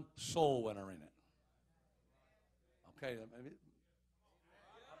one soul winner in it. Okay, I'm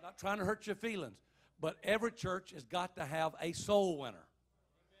not trying to hurt your feelings, but every church has got to have a soul winner.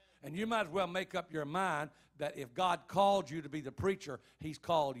 And you might as well make up your mind that if God called you to be the preacher, He's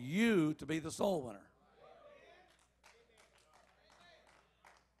called you to be the soul winner.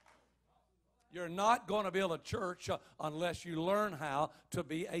 You're not going to build a church unless you learn how to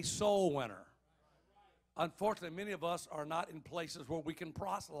be a soul winner. Unfortunately, many of us are not in places where we can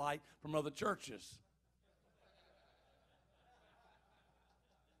proselyte from other churches.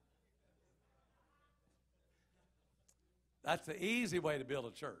 That's the easy way to build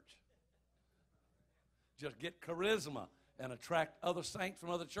a church. Just get charisma and attract other saints from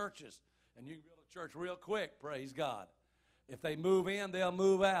other churches. And you can build a church real quick, praise God. If they move in, they'll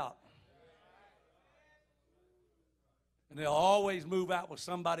move out. And they'll always move out with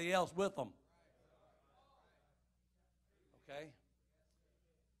somebody else with them. Okay?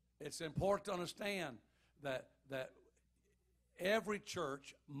 It's important to understand that every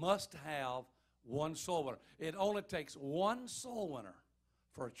church must have one soul winner. It only takes one soul winner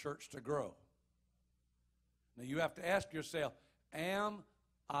for a church to grow. Now you have to ask yourself, am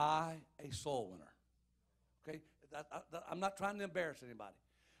I a soul winner? Okay? I'm not trying to embarrass anybody.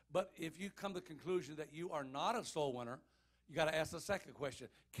 But if you come to the conclusion that you are not a soul winner, you got to ask the second question,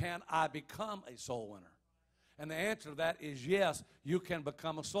 can I become a soul winner? And the answer to that is yes, you can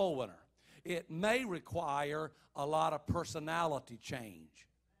become a soul winner. It may require a lot of personality change.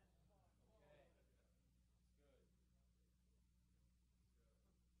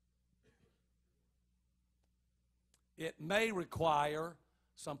 It may require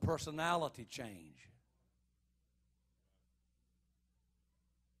some personality change.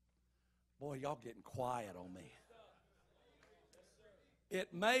 Boy, y'all getting quiet on me.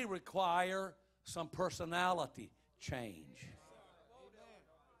 It may require some personality change.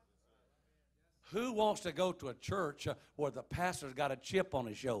 Who wants to go to a church where the pastor's got a chip on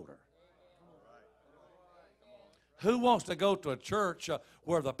his shoulder? Who wants to go to a church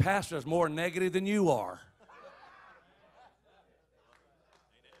where the pastor is more negative than you are?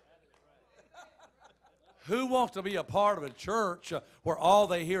 Who wants to be a part of a church where all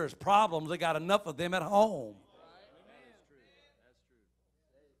they hear is problems? They got enough of them at home.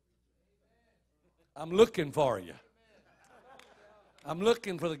 I'm looking for you. I'm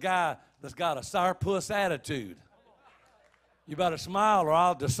looking for the guy that's got a sourpuss attitude. You better smile or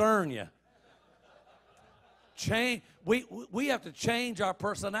I'll discern you. We have to change our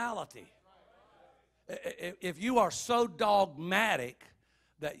personality. If you are so dogmatic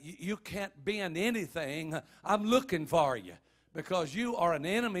that you can't bend anything, I'm looking for you because you are an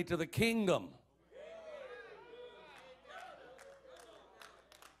enemy to the kingdom.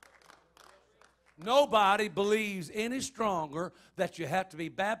 Nobody believes any stronger that you have to be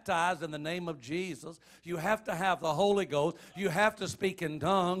baptized in the name of Jesus. You have to have the Holy Ghost. You have to speak in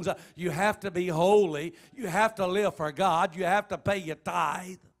tongues. You have to be holy. You have to live for God. You have to pay your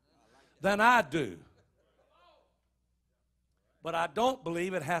tithe than I do. But I don't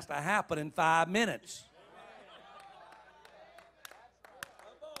believe it has to happen in 5 minutes.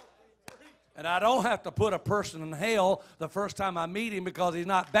 And I don't have to put a person in hell the first time I meet him because he's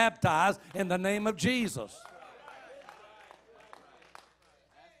not baptized in the name of Jesus.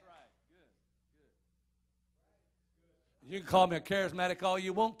 You can call me a charismatic all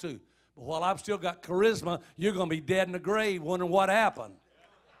you want to, but while I've still got charisma, you're going to be dead in the grave wondering what happened.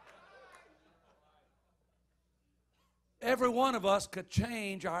 Every one of us could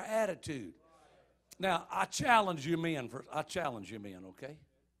change our attitude. Now, I challenge you men, okay?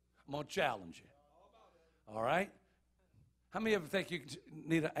 I'm going to challenge you. All right? How many of you think you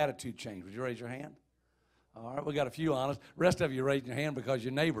need an attitude change? Would you raise your hand? All right, we got a few honest. Rest of you raising your hand because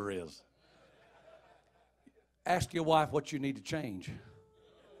your neighbor is. Ask your wife what you need to change.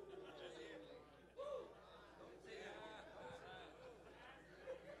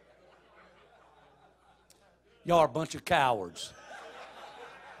 Y'all are a bunch of cowards.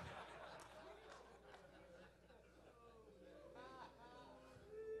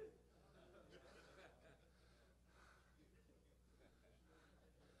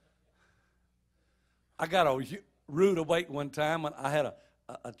 I got a rude awakening one time when I had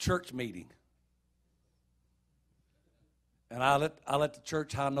a church meeting. And I let the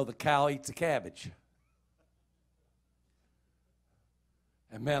church how I know the cow eats the cabbage.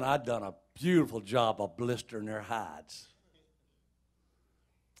 And man, I'd done a beautiful job of blistering their hides.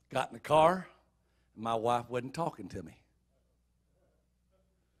 Got in the car, and my wife wasn't talking to me.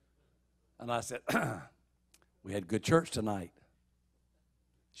 And I said, we had good church tonight.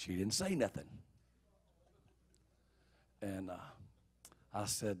 She didn't say nothing. And I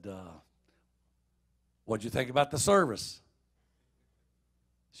said, what'd you think about the service?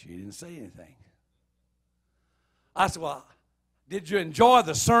 She didn't say anything. I said, well, did you enjoy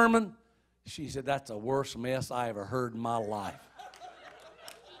the sermon? She said, that's the worst mess I ever heard in my life.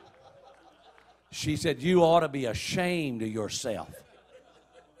 She said, you ought to be ashamed of yourself.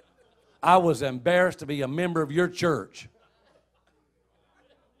 I was embarrassed to be a member of your church.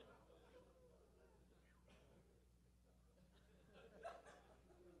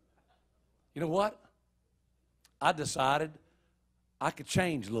 You know what? I decided I could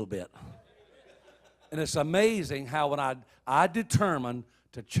change a little bit. And it's amazing how when I determined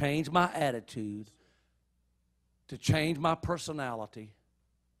to change my attitude, to change my personality,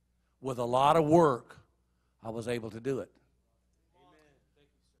 with a lot of work, I was able to do it.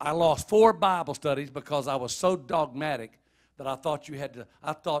 I lost 4 Bible studies because I was so dogmatic that I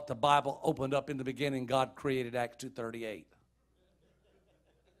thought the Bible opened up in the beginning, God created Acts 2:38.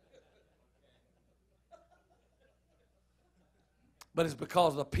 But it's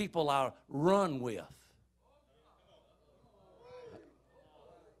because of the people I run with.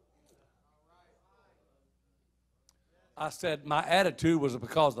 I said my attitude was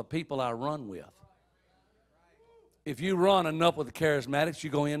because of the people I run with. If you run enough with the charismatics,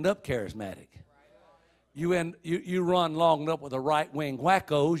 you're going to end up charismatic. You run long enough with the right-wing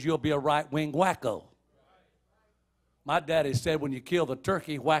wackos, you'll be a right-wing wacko. My daddy said when you kill the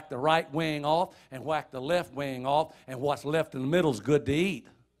turkey, whack the right wing off and whack the left wing off, and what's left in the middle is good to eat.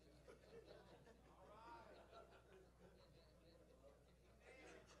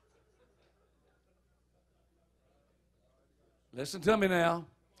 Listen to me now.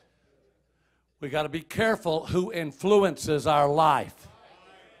 We got to be careful who influences our life.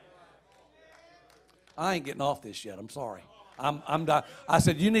 I ain't getting off this yet. I'm sorry. I'm not. I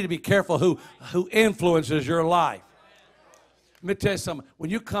said you need to be careful who influences your life. Let me tell you something.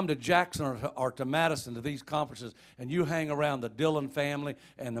 When you come to Jackson or to Madison to these conferences and you hang around the Dillon family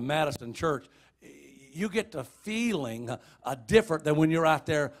and the Madison church, you get the feeling different than when you're out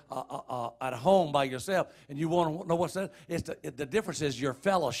there at home by yourself. And you want to know what's that? The difference is your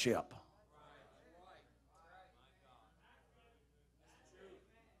fellowship.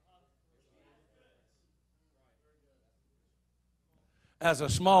 As a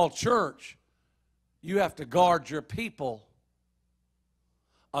small church, you have to guard your people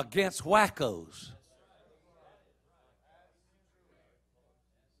against wackos.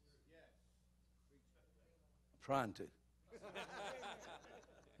 I'm trying to.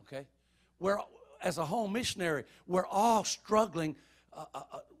 Okay? As a home missionary, we're all struggling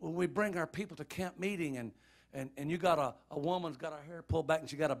when we bring our people to camp meeting and you got a woman's got her hair pulled back and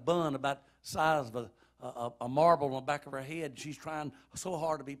she got a bun about the size of a marble on the back of her head. She's trying so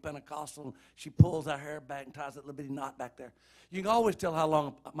hard to be Pentecostal. She pulls her hair back and ties that little bitty knot back there. You can always tell how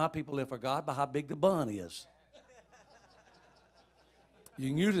long my people live for God by how big the bun is. You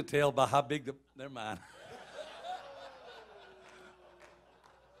can usually tell by how big never mind.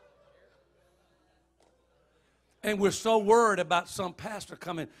 And we're so worried about some pastor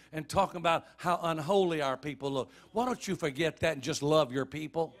coming and talking about how unholy our people look. Why don't you forget that and just love your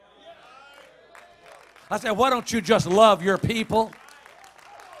people? I said, why don't you just love your people?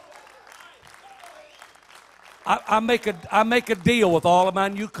 I make a deal with all of my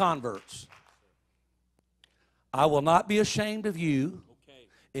new converts. I will not be ashamed of you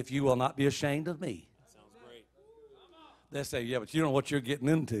if you will not be ashamed of me. Sounds great. They say, yeah, but you don't know what you're getting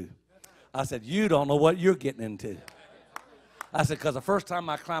into. I said, you don't know what you're getting into. I said, because the first time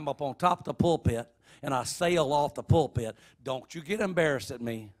I climb up on top of the pulpit and I sail off the pulpit, don't you get embarrassed at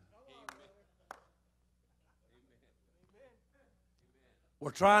me. We're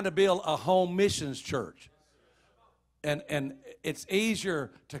trying to build a home missions church. And it's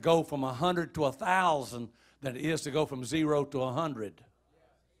easier to go from 100 to 1,000 than it is to go from 0 to 100.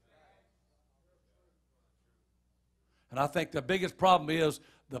 And I think the biggest problem is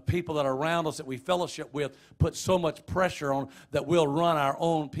the people that are around us that we fellowship with put so much pressure on that we'll run our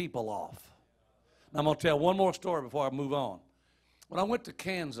own people off. Now, I'm going to tell one more story before I move on. When I went to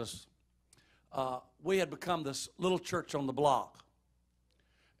Kansas, we had become this little church on the block.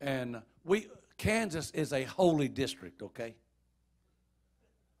 And Kansas is a holy district, okay?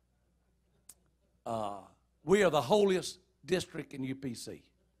 We are the holiest district in UPC. If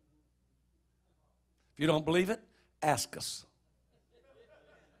you don't believe it, ask us.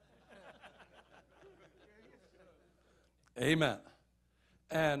 Amen.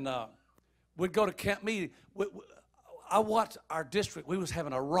 And we'd go to camp meeting. I watched our district. We was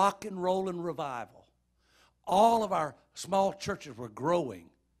having a rock and rolling revival. All of our small churches were growing.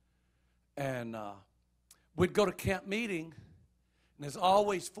 And we'd go to camp meeting, and there's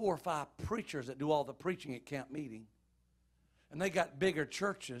always 4 or 5 preachers that do all the preaching at camp meeting. And they got bigger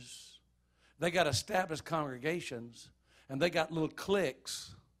churches. They got established congregations. And they got little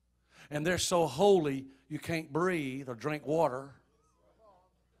cliques. And they're so holy you can't breathe or drink water.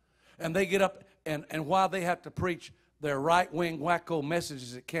 And they get up, and while they have to preach their right-wing wacko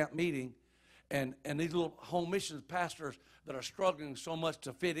messages at camp meeting, and these little home missions pastors that are struggling so much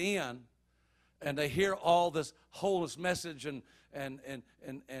to fit in, and they hear all this holiness message, and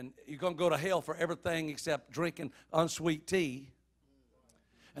you're going to go to hell for everything except drinking unsweet tea.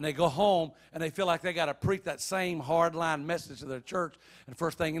 And they go home, and they feel like they got to preach that same hardline message to their church. And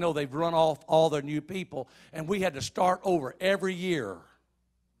first thing you know, they've run off all their new people. And we had to start over every year.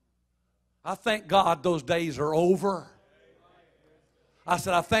 I thank God those days are over. I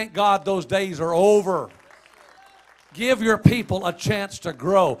said, I thank God those days are over. Give your people a chance to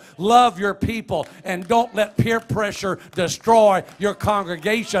grow. Love your people, and don't let peer pressure destroy your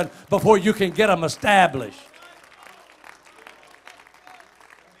congregation before you can get them established.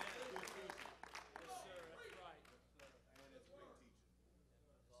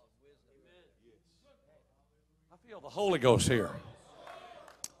 I feel the Holy Ghost here.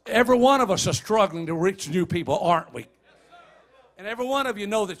 Every one of us are struggling to reach new people, aren't we? And every one of you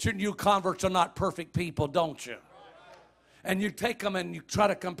know that your new converts are not perfect people, don't you? And you take them and you try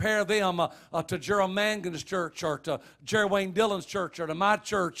to compare them to Gerald Mangan's church or to Jerry Wayne Dillon's church or to my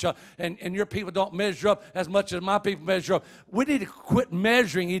church, and your people don't measure up as much as my people measure up. We need to quit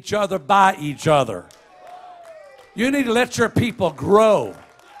measuring each other by each other. You need to let your people grow.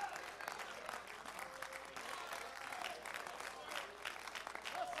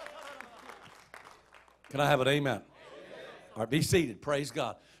 Can I have an amen? All right, be seated. Praise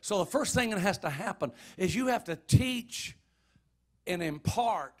God. So the first thing that has to happen is you have to teach and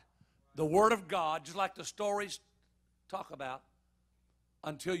impart the Word of God, just like the stories talk about,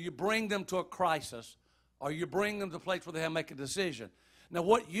 until you bring them to a crisis or you bring them to a place where they have to make a decision. Now,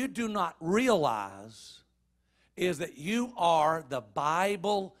 what you do not realize is that you are the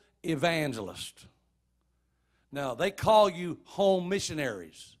Bible evangelist. Now, they call you home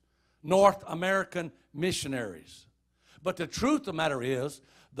missionaries, North American missionaries. But the truth of the matter is,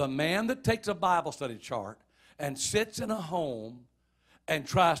 the man that takes a Bible study chart and sits in a home and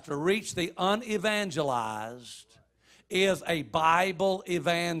tries to reach the unevangelized is a Bible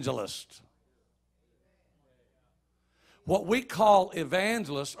evangelist. What we call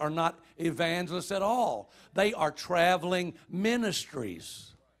evangelists are not evangelists at all. They are traveling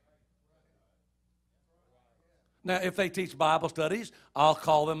ministries. Now, if they teach Bible studies, I'll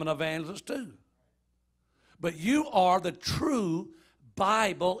call them an evangelist too. But you are the true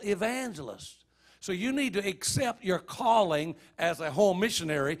Bible evangelist. So you need to accept your calling as a home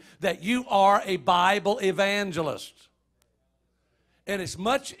missionary, that you are a Bible evangelist. And it's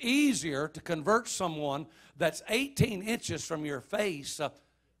much easier to convert someone that's 18 inches from your face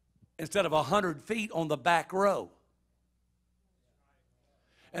instead of 100 feet on the back row.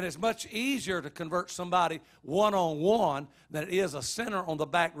 And it's much easier to convert somebody one-on-one than it is a sinner on the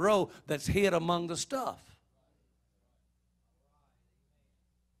back row that's hid among the stuff.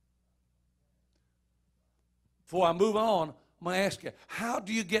 Before I move on, I'm going to ask you, how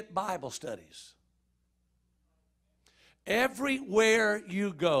do you get Bible studies? Everywhere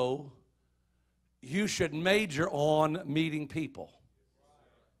you go, you should major on meeting people.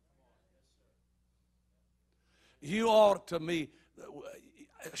 You ought to meet,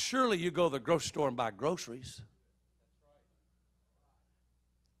 surely you go to the grocery store and buy groceries.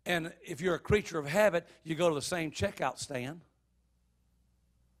 And if you're a creature of habit, you go to the same checkout stand.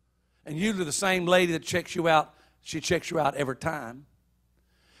 And usually the same lady that checks you out, she checks you out every time.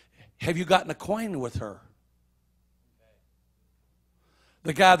 Have you gotten acquainted with her?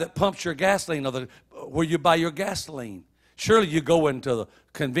 The guy that pumps your gasoline, or where you buy your gasoline. Surely you go into the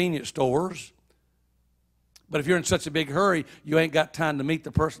convenience stores. But if you're in such a big hurry, you ain't got time to meet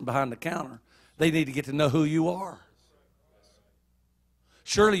the person behind the counter. They need to get to know who you are.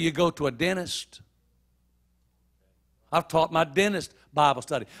 Surely you go to a dentist. I've taught my dentist Bible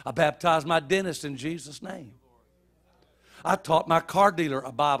study. I baptized my dentist in Jesus' name. I taught my car dealer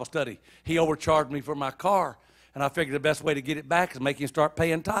a Bible study. He overcharged me for my car, and I figured the best way to get it back is make him start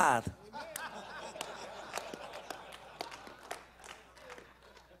paying tithe.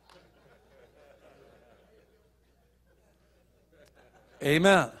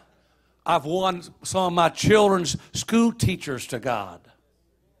 Amen. I've won some of my children's school teachers to God.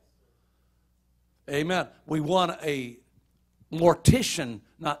 Amen. We won a mortician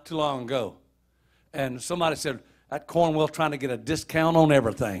not too long ago. And somebody said, that Cornwell trying to get a discount on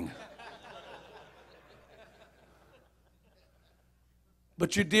everything.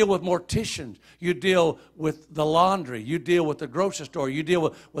 But you deal with morticians. You deal with the laundry. You deal with the grocery store. You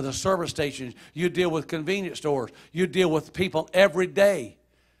deal with the service stations. You deal with convenience stores. You deal with people every day.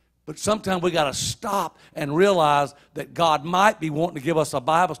 But sometimes we got to stop and realize that God might be wanting to give us a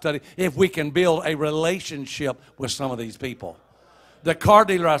Bible study if we can build a relationship with some of these people. The car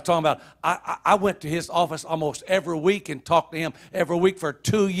dealer I was talking about, I went to his office almost every week and talked to him every week for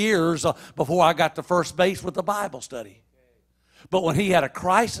 2 years before I got to first base with the Bible study. But when he had a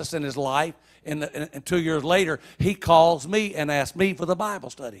crisis in his life, and 2 years later, he calls me and asks me for the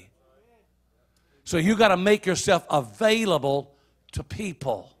Bible study. So you got to make yourself available to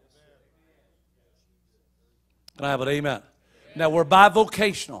people. Can I have an amen? Now, we're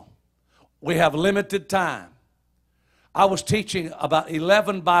bivocational. We have limited time. I was teaching about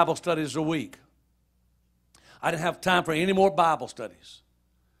 11 Bible studies a week. I didn't have time for any more Bible studies.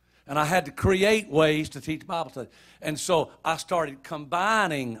 And I had to create ways to teach Bible studies. And so I started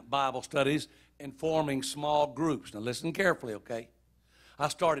combining Bible studies and forming small groups. Now listen carefully, okay? I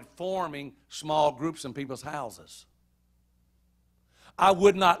started forming small groups in people's houses. I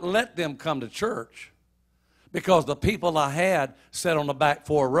would not let them come to church because the people I had sat on the back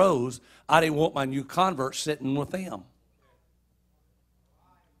 4 rows, I didn't want my new converts sitting with them.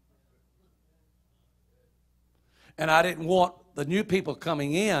 And I didn't want the new people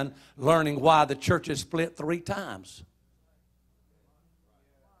coming in learning why the church is split 3 times.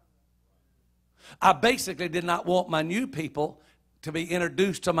 I basically did not want my new people to be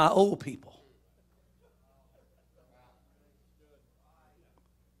introduced to my old people.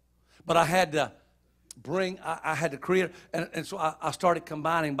 But I had to create, and so I started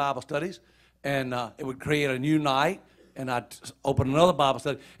combining Bible studies. And it would create a new night, and I'd open another Bible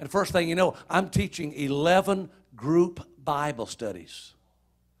study. And first thing you know, I'm teaching 11 group Bible studies.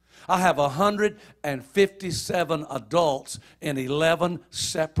 I have 157 adults in 11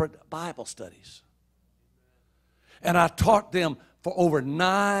 separate Bible studies. And I taught them for over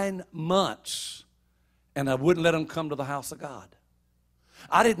 9 months, and I wouldn't let them come to the house of God.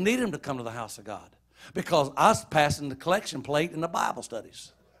 I didn't need them to come to the house of God because I was passing the collection plate in the Bible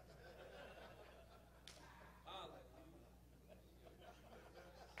studies.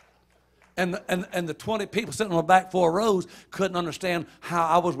 And the 20 people sitting on the back 4 rows couldn't understand how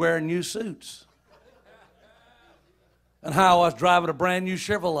I was wearing new suits and how I was driving a brand new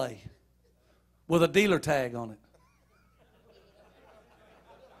Chevrolet with a dealer tag on it.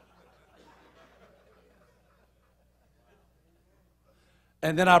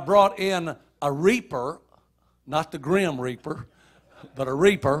 And then I brought in a reaper, not the Grim Reaper, but a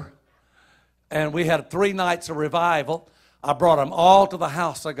reaper. And we had 3 nights of revival. I brought them all to the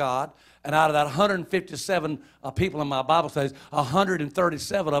house of God. And out of that 157 people in my Bible studies,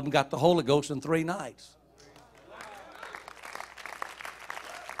 137 of them got the Holy Ghost in 3 nights.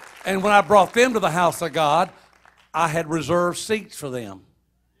 And when I brought them to the house of God, I had reserved seats for them.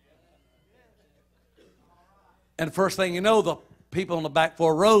 And first thing you know, the people on the back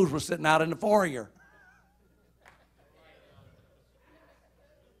 4 rows were sitting out in the foyer.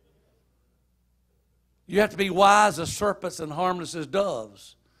 You have to be wise as serpents and harmless as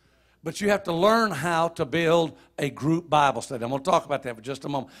doves. But you have to learn how to build a group Bible study. I'm going to talk about that for just a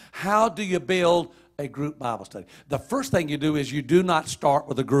moment. How do you build a group Bible study? The first thing you do is you do not start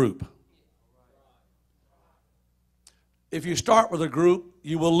with a group. If you start with a group,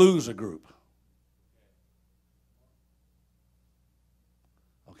 you will lose a group.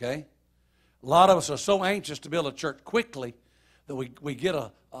 Okay? A lot of us are so anxious to build a church quickly that we get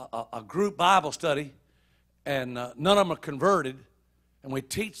a group Bible study and none of them are converted. And we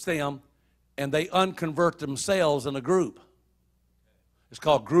teach them, and they unconvert themselves in a group. It's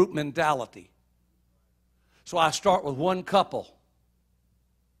called group mentality. So I start with one couple.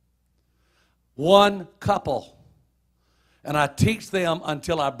 One couple. And I teach them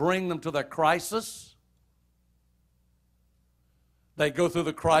until I bring them to their crisis. They go through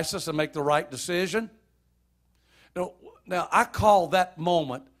the crisis and make the right decision. Now I call that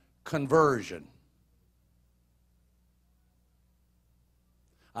moment conversion.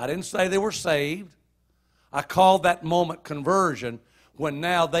 I didn't say they were saved. I called that moment conversion when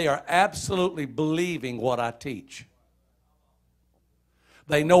now they are absolutely believing what I teach.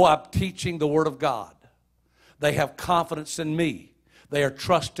 They know I'm teaching the Word of God. They have confidence in me. They are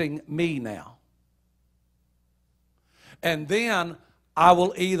trusting me now. And then I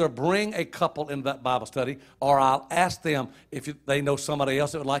will either bring a couple in that Bible study or I'll ask them if they know somebody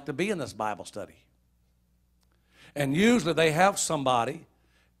else that would like to be in this Bible study. And usually they have somebody,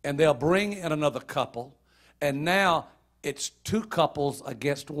 and they'll bring in another couple, and now it's 2 couples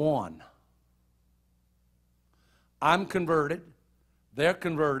against 1. I'm converted, they're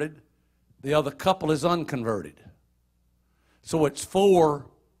converted, the other couple is unconverted. So it's 4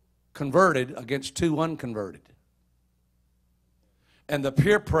 converted against 2 unconverted. And the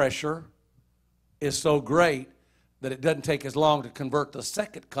peer pressure is so great that it doesn't take as long to convert the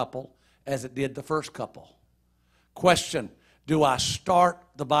second couple as it did the first couple. Question: do I start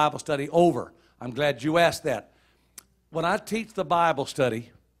the Bible study over? I'm glad you asked that. When I teach the Bible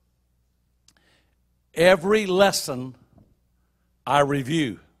study, every lesson I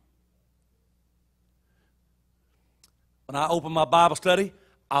review. When I open my Bible study,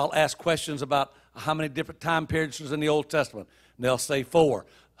 I'll ask questions about how many different time periods was in the Old Testament. And they'll say 4.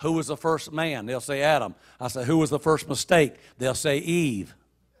 Who was the first man? They'll say Adam. I say, who was the first mistake? They'll say Eve.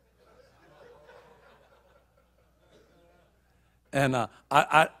 And I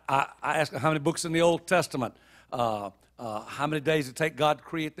ask them how many books in the Old Testament, how many days did it take God to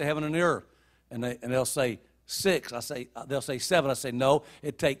create the heaven and the earth? And they'll say 6. They'll say 7. I say, no,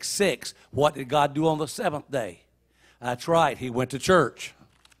 it takes 6. What did God do on the 7th day? That's right, He went to church.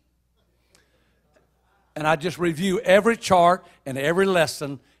 And I just review every chart and every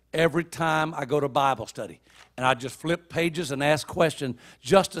lesson every time I go to Bible study. And I just flip pages and ask questions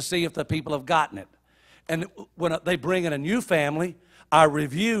just to see if the people have gotten it. And when they bring in a new family, I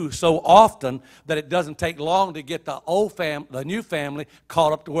review so often that it doesn't take long to get the new family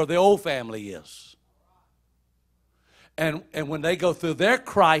caught up to where the old family is. And when they go through their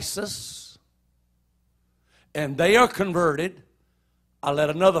crisis and they are converted, I let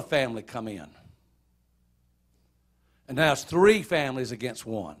another family come in. And now it's 3 families against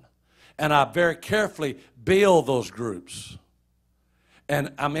 1. And I very carefully build those groups.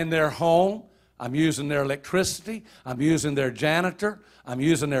 And I'm in their home. I'm using their electricity. I'm using their janitor. I'm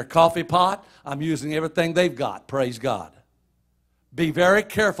using their coffee pot. I'm using everything they've got. Praise God. Be very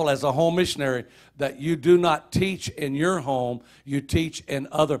careful as a home missionary that you do not teach in your home. You teach in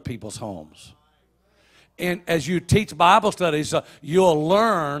other people's homes. And as you teach Bible studies, you'll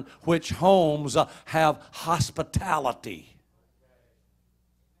learn which homes have hospitality.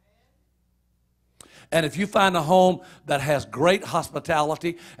 And if you find a home that has great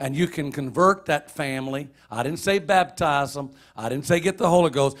hospitality and you can convert that family, I didn't say baptize them, I didn't say get the Holy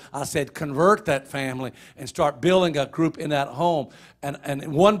Ghost, I said convert that family and start building a group in that home. And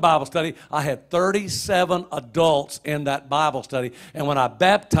in one Bible study, I had 37 adults in that Bible study. And when I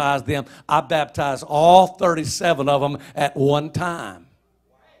baptized them, I baptized all 37 of them at one time.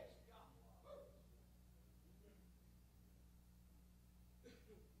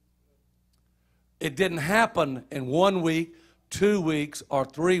 It didn't happen in 1 week, 2 weeks, or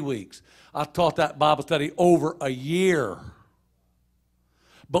 3 weeks. I taught that Bible study over a year.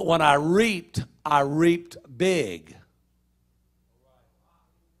 But when I reaped big.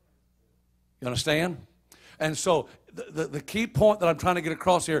 You understand? And so the key point that I'm trying to get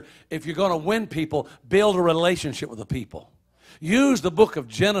across here, if you're going to win people, build a relationship with the people. Use the book of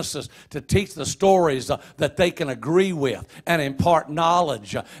Genesis to teach the stories that they can agree with and impart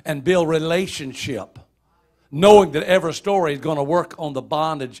knowledge and build relationship, knowing that every story is going to work on the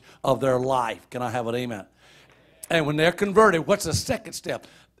bondage of their life. Can I have an amen? And when they're converted, what's the second step?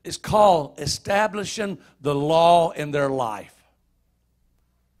 It's called establishing the law in their life.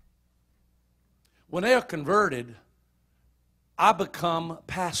 When they are converted, I become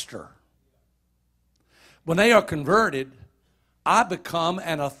pastor. When they are converted, I become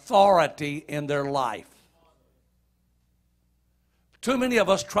an authority in their life. Too many of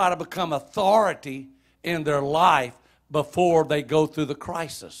us try to become authority in their life before they go through the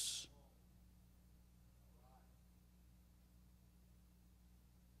crisis.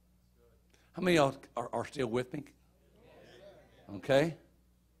 How many of y'all are still with me? Okay.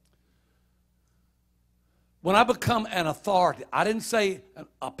 When I become an authority, I didn't say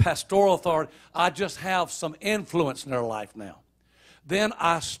a pastoral authority, I just have some influence in their life now. Then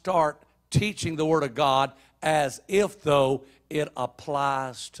I start teaching the Word of God as if though it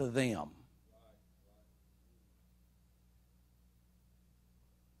applies to them.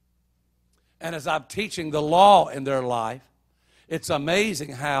 And as I'm teaching the law in their life, it's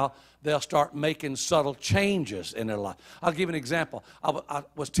amazing how they'll start making subtle changes in their life. I'll give you an example. I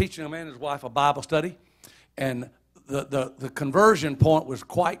was teaching a man and his wife a Bible study, and the conversion point was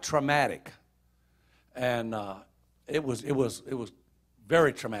quite traumatic. And it was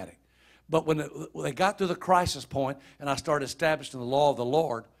very traumatic. But when they got to the crisis point and I started establishing the law of the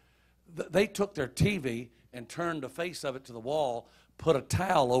Lord, they took their TV and turned the face of it to the wall, put a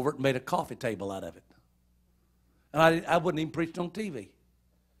towel over it, and made a coffee table out of it. And I wouldn't even preach on TV.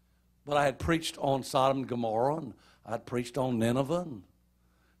 But I had preached on Sodom and Gomorrah, and I had preached on Nineveh,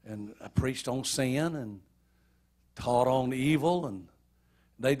 and I preached on sin and taught on evil, and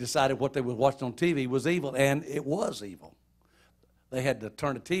they decided what they were watching on TV was evil, and it was evil. They had to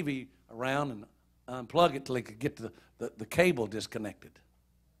turn the TV around and unplug it till they could get the cable disconnected.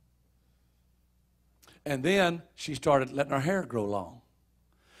 And then she started letting her hair grow long.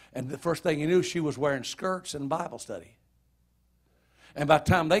 And the first thing you knew, she was wearing skirts in Bible study. And by the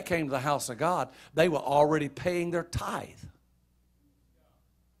time they came to the house of God, they were already paying their tithe.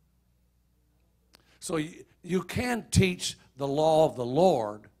 So you can teach the law of the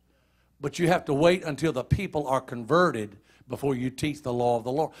Lord, but you have to wait until the people are converted before you teach the law of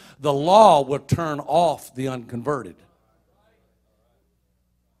the Lord. The law will turn off the unconverted.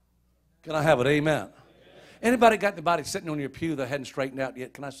 Can I have it? Amen. Anybody got anybody sitting on your pew that hadn't straightened out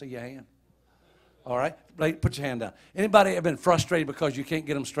yet? Can I see your hand? All right. Put your hand down. Anybody ever been frustrated because you can't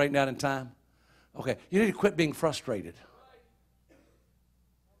get them straightened out in time? Okay. You need to quit being frustrated.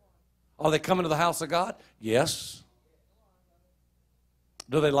 Are they coming to the house of God? Yes.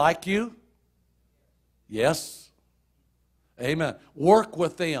 Do they like you? Yes. Amen. Work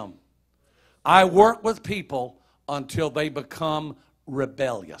with them. I work with people until they become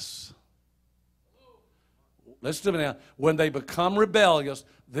rebellious. Listen to me now. When they become rebellious,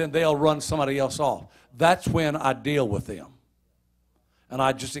 then they'll run somebody else off. That's when I deal with them. And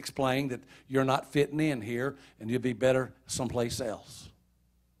I just explained that you're not fitting in here and you'll be better someplace else.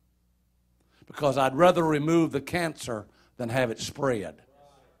 Because I'd rather remove the cancer than have it spread.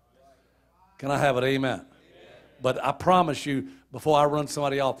 Can I have it? Amen. But I promise you, before I run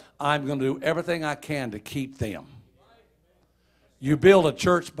somebody off, I'm going to do everything I can to keep them. You build a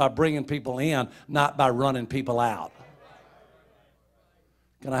church by bringing people in, not by running people out.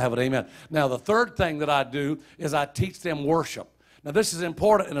 Can I have an amen? Now, the third thing that I do is I teach them worship. Now, this is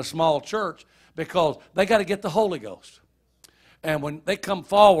important in a small church because they got to get the Holy Ghost. And when they come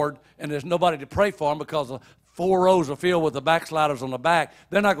forward and there's nobody to pray for them because the 4 rows are filled with the backsliders on the back,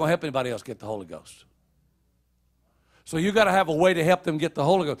 they're not going to help anybody else get the Holy Ghost. So you got to have a way to help them get the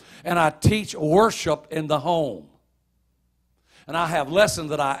Holy Ghost. And I teach worship in the home. And I have lessons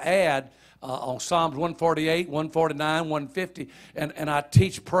that I add on Psalms 148, 149, 150, and I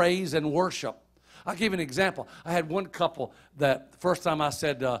teach praise and worship. I'll give you an example. I had one couple that the first time I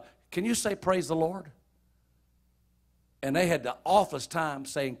said, can you say praise the Lord? And they had the office time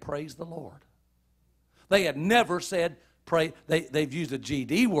saying praise the Lord. They had never said pray. They've used a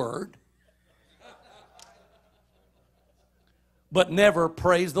GD word, but never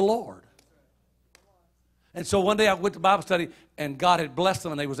praise the Lord. And so one day I went to Bible study, and God had blessed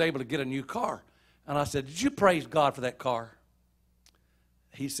them, and they was able to get a new car. And I said, did you praise God for that car?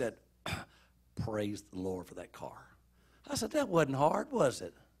 He said, praise the Lord for that car. I said, that wasn't hard, was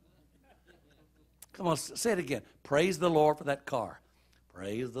it? Come on, say it again. Praise the Lord for that car.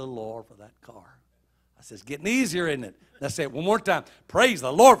 Praise the Lord for that car. I said, it's getting easier, isn't it? Let's say it one more time. Praise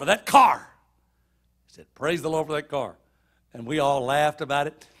the Lord for that car. He said, praise the Lord for that car. And we all laughed about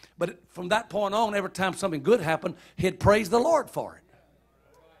it. But from that point on, every time something good happened, he'd praise the Lord for it.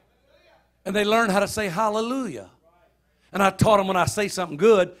 And they learned how to say hallelujah. And I taught them when I say something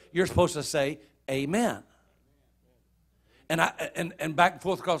good, you're supposed to say amen. And back and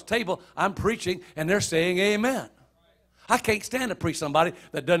forth across the table, I'm preaching, and they're saying amen. I can't stand to preach somebody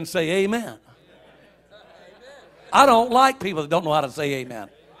that doesn't say amen. I don't like people that don't know how to say amen.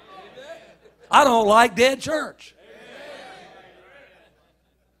 I don't like dead church.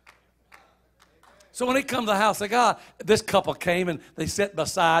 So when they come to the house of God, this couple came and they sat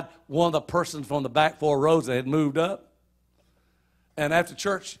beside one of the persons from the back 4 rows that had moved up. And after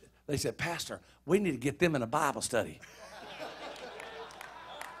church, they said, Pastor, we need to get them in a Bible study.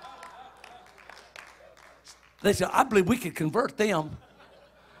 They said, I believe we could convert them.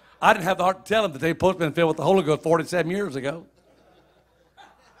 I didn't have the heart to tell them that they were supposed to be filled with the Holy Ghost 47 years ago.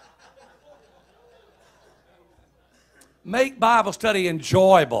 Make Bible study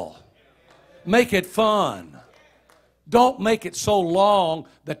enjoyable. Make it fun. Don't make it so long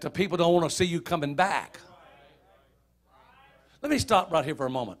that the people don't want to see you coming back. Let me stop right here for a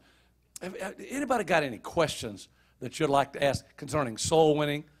moment. Anybody got any questions that you'd like to ask concerning soul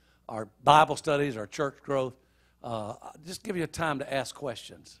winning, our Bible studies, our church growth? Just give you time to ask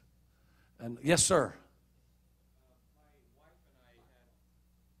questions. And yes, sir.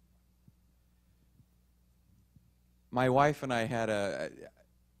 My wife and I had a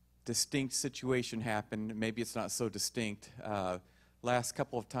distinct situation happen. Maybe it's not so distinct. Last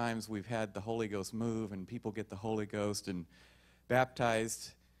couple of times we've had the Holy Ghost move and people get the Holy Ghost and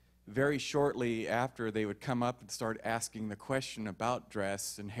baptized. Very shortly after, they would come up and start asking the question about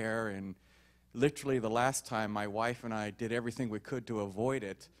dress and hair, and literally the last time my wife and I did everything we could to avoid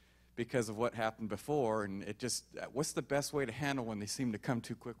it because of what happened before, and it just, what's the best way to handle when they seem to come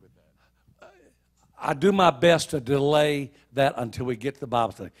too quick with that? I do my best to delay that until we get to the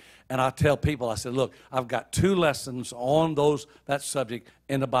Bible study. And I tell people, I said, look, I've got 2 lessons on that subject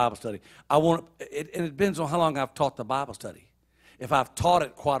in the Bible study. And it depends on how long I've taught the Bible study. If I've taught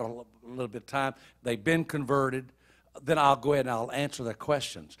it quite a little bit of time, they've been converted, then I'll go ahead and I'll answer their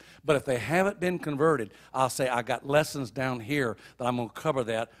questions. But if they haven't been converted, I'll say, I got lessons down here that I'm going to cover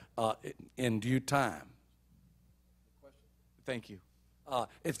that in due time. Thank you.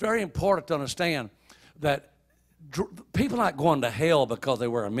 It's very important to understand that people are not going to hell because they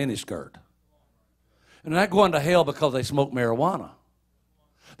wear a miniskirt. And they're not going to hell because they smoke marijuana.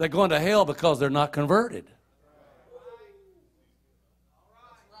 They're going to hell because they're not converted.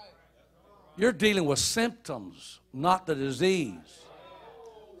 You're dealing with symptoms, not the disease.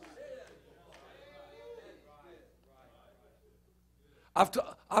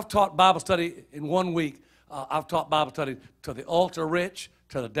 I've taught Bible study in 1 week. I've taught Bible study to the ultra rich,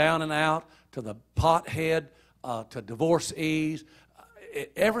 to the down and out, to the pothead, to divorcees.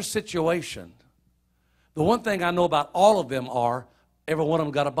 Every situation. The one thing I know about all of them are every one of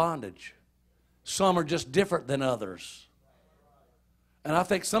them got a bondage. Some are just different than others. And I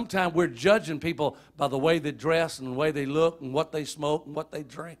think sometimes we're judging people by the way they dress and the way they look and what they smoke and what they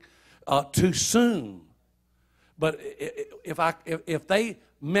drink too soon. But if they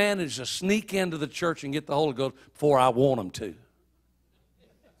manage to sneak into the church and get the Holy Ghost before I want them to.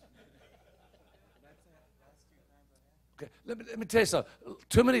 Okay, let me tell you something.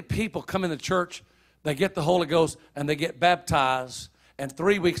 Too many people come in the church, they get the Holy Ghost, and they get baptized, and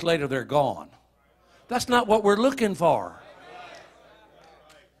 3 weeks later they're gone. That's not what we're looking for.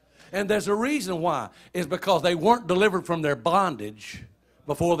 And there's a reason why. It's because they weren't delivered from their bondage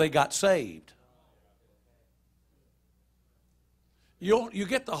before they got saved. You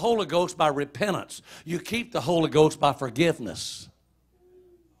get the Holy Ghost by repentance. You keep the Holy Ghost by forgiveness.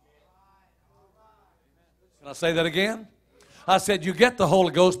 Can I say that again? I said you get the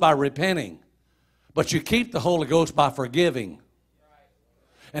Holy Ghost by repenting, but you keep the Holy Ghost by forgiving.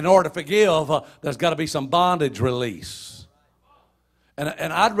 In order to forgive, there's got to be some bondage release.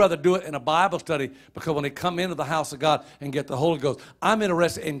 And I'd rather do it in a Bible study, because when they come into the house of God and get the Holy Ghost, I'm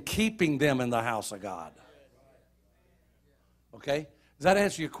interested in keeping them in the house of God. Okay? Does that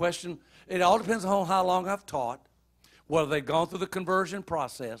answer your question? It all depends on how long I've taught, whether they've gone through the conversion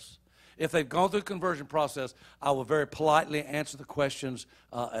process. If they've gone through the conversion process, I will very politely answer the questions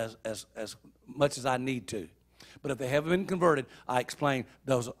as much as I need to. But if they haven't been converted, I explain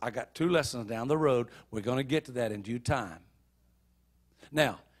those. I got 2 lessons down the road. We're going to get to that in due time.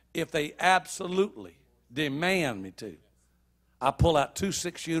 Now, if they absolutely demand me to, I pull out 2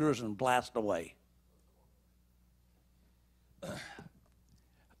 6-shooters and blast away.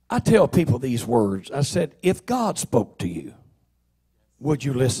 I tell people these words. I said, if God spoke to you, would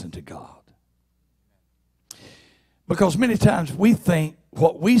you listen to God? Because many times we think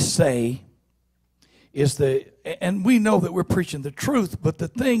what we say is and we know that we're preaching the truth, but the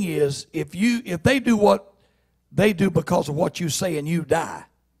thing is, if they do what they do because of what you say and you die,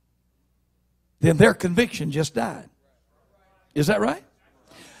 then their conviction just died. Is that right?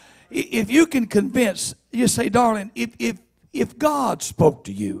 If you can convince, you say, darling, if God spoke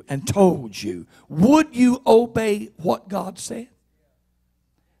to you and told you, would you obey what God said?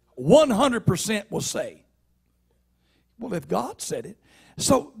 100% will say, well, if God said it.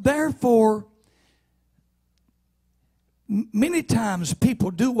 So therefore, many times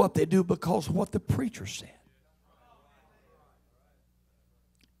people do what they do because of what the preacher said.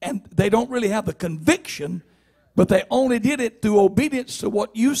 And they don't really have the conviction, but they only did it through obedience to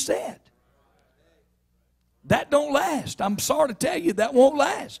what you said. That don't last. I'm sorry to tell you, that won't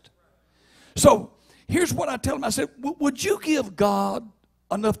last. So here's what I tell them. I said, would you give God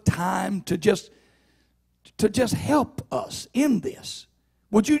enough time to just help us in this?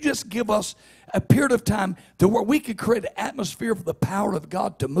 Would you just give us a period of time to where we could create an atmosphere for the power of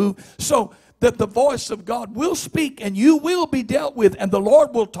God to move, so that the voice of God will speak and you will be dealt with and the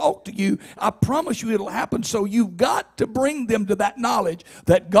Lord will talk to you? I promise you it'll happen. So you've got to bring them to that knowledge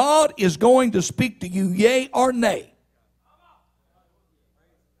that God is going to speak to you, yea or nay.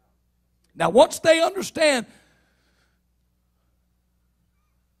 Now once they understand,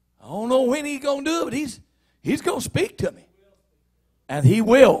 I don't know when he's going to do it, but he's going to speak to me. And he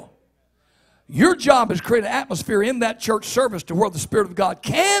will. Your job is to create an atmosphere in that church service to where the Spirit of God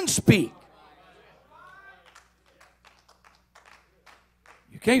can speak.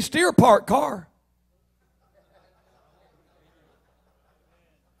 You can't steer a parked car.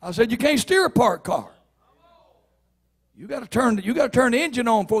 I said you can't steer a parked car. You got to turn the engine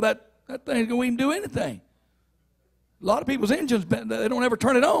on before that thing's going to even do anything. A lot of people's engines, they don't ever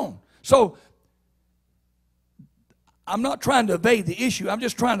turn it on. So I'm not trying to evade the issue. I'm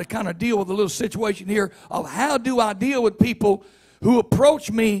just trying to kind of deal with a little situation here of how do I deal with people who approach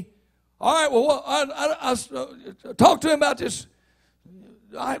me. All right, well, I talk to him about this.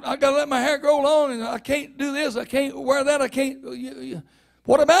 I got to let my hair grow long, and I can't do this. I can't wear that. I can't.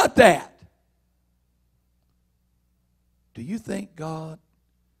 What about that? Do you think God,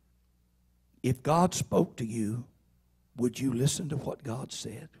 if God spoke to you, would you listen to what God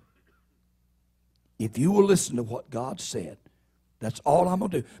said? If you will listen to what God said, that's all I'm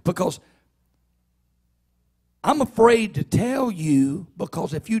going to do. Because I'm afraid to tell you,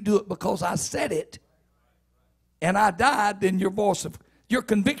 because if you do it because I said it and I died, then your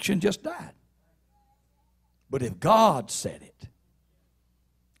conviction just died. But if God said it,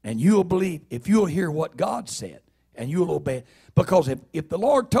 and you'll believe, if you'll hear what God said, and you'll obey it. Because if the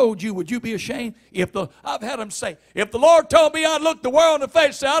Lord told you, would you be ashamed? I've had them say, if the Lord told me, I'd look the world in the face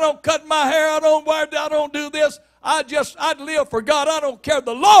and say, I don't cut my hair, I don't do this, I'd live for God, I don't care.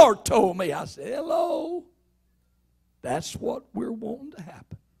 The Lord told me. I said, hello. That's what we're wanting to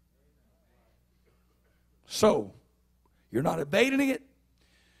happen. So, you're not evading it.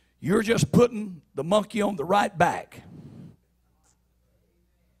 You're just putting the monkey on the right back.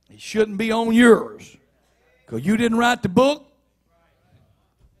 It shouldn't be on yours. Because you didn't write the book.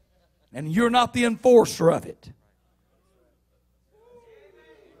 And you're not the enforcer of it.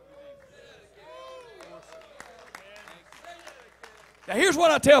 Now here's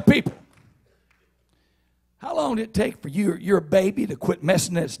what I tell people. How long did it take for your baby to quit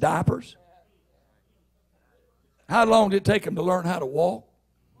messing its diapers? How long did it take them to learn how to walk?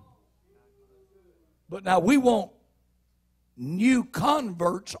 But now we want new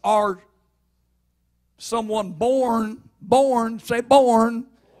converts or someone born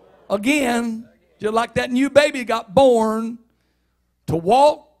again, just like that new baby got born to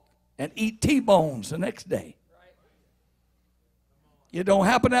walk and eat T-bones the next day. It don't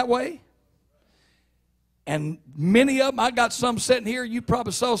happen that way. And many of them, I got some sitting here, you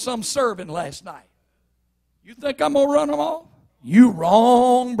probably saw some serving last night. You think I'm going to run them off? You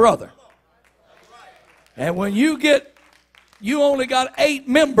wrong, brother. And when you only got 8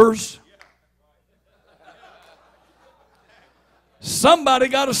 members, somebody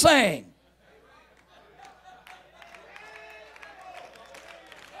got to sing.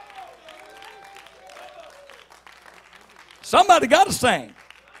 Somebody got to sing.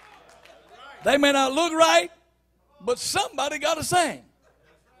 They may not look right, but somebody got to sing.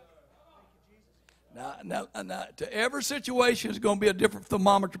 Now, to every situation is going to be a different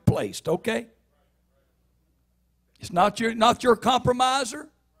thermometer placed, okay? It's not your compromiser.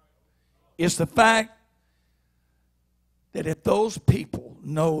 It's the fact that if those people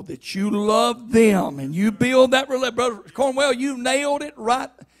know that you love them and you build that relationship, Brother Cornwell, you nailed it right.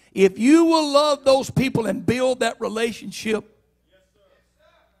 If you will love those people and build that relationship,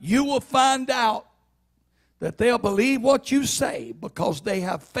 you will find out that they'll believe what you say because they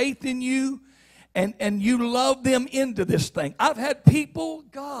have faith in you and you love them into this thing. I've had people,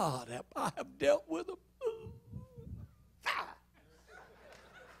 God, I have dealt with them.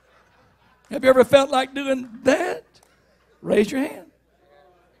 Have you ever felt like doing that? Raise your hand.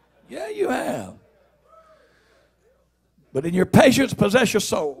 Yeah, you have. But in your patience, possess your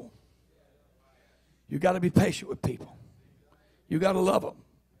soul. You got to be patient with people. You got to love them.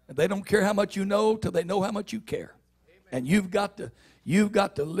 And they don't care how much you know till they know how much you care. And you've got to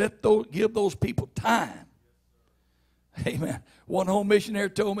give those people time. Amen. One home missionary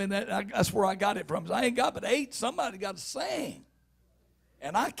told me that. That's where I got it from. I ain't got but 8. Somebody got to sing.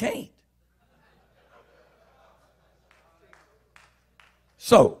 And I can't.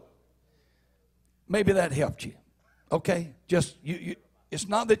 So, maybe that helped you. Okay? Just, it's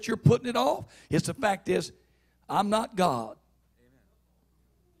not that you're putting it off. It's the fact is, I'm not God.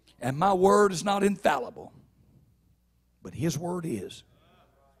 And my word is not infallible. But His word is.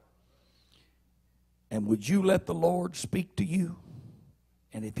 And would you let the Lord speak to you?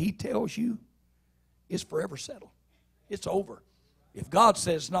 And if He tells you, it's forever settled. It's over. If God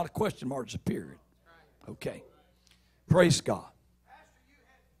says it's not a question mark, it's a period. Okay. Praise God.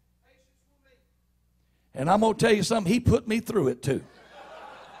 And I'm going to tell you something, He put me through it too.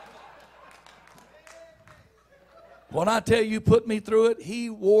 When I tell you put me through it, He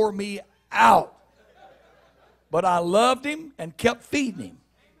wore me out. But I loved Him and kept feeding Him.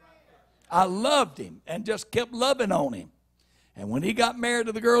 I loved Him and just kept loving on Him. And when he got married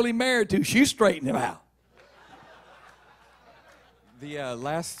to the girl he married to, she straightened him out. The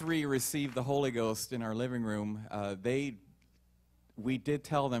last 3 received the Holy Ghost in our living room. We did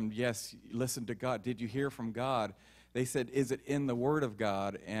tell them, yes, listen to God. Did you hear from God? They said, is it in the Word of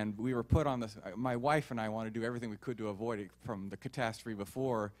God? And we were put on this. My wife and I want to do everything we could to avoid it from the catastrophe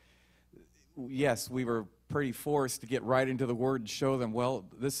before. Yes, we were pretty forced to get right into the Word and show them, well,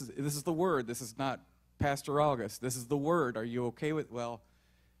 this is the Word. This is not Pastor August. This is the Word. Are you okay with? Well,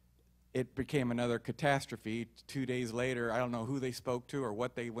 it became another catastrophe. 2 days later, I don't know who they spoke to or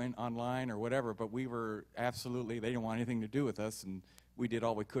what they went online or whatever, but we were absolutely, they didn't want anything to do with us, and we did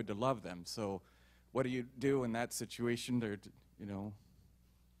all we could to love them. So what do you do in that situation?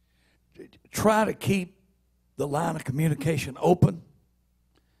 Try to keep the line of communication open.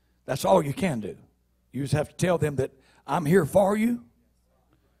 That's all you can do. You just have to tell them that I'm here for you,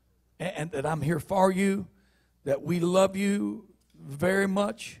 and that I'm here for you, that we love you very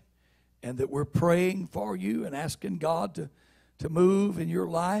much, and that we're praying for you and asking God to move in your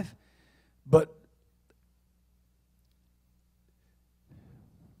life. But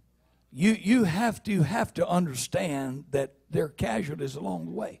you have to understand that there are casualties along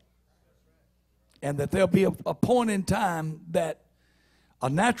the way. And that there'll be a point in time that a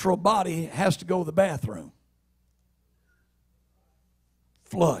natural body has to go to the bathroom.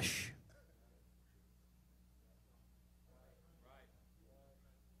 Flush.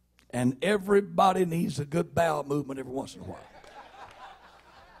 And everybody needs a good bowel movement every once in a while.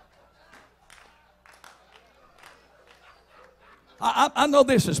 I know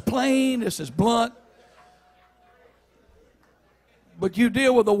this is plain, this is blunt, but you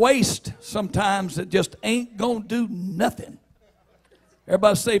deal with a waste sometimes that just ain't going to do nothing.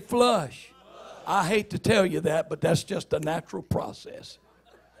 Everybody say flush. I hate to tell you that, but that's just a natural process.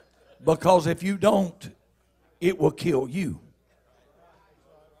 Because if you don't, it will kill you.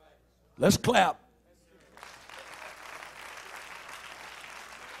 Let's clap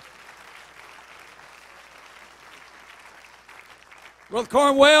Brother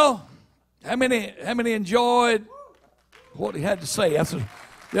Cornwell, how many enjoyed what he had to say? I'm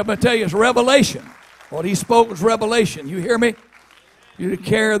going to tell you, it's revelation. What he spoke was revelation. You hear me? You to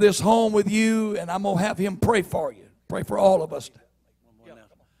carry this home with you, and I'm going to have him pray for you. Pray for all of us.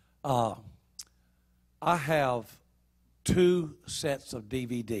 I have 2 sets of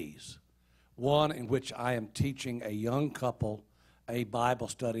DVDs. One in which I am teaching a young couple a Bible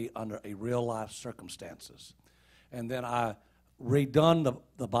study under a real life circumstances. And then I redone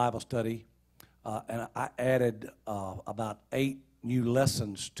the Bible study, and I added about 8 new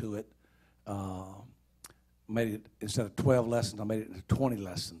lessons to it. Made it, instead of 12 lessons, I made it into 20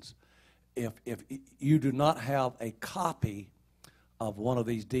 lessons. If you do not have a copy of one of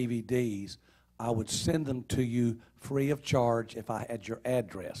these DVDs, I would send them to you free of charge if I had your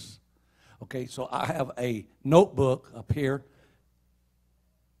address. Okay, so I have a notebook up here.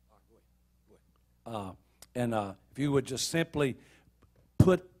 And if you would just simply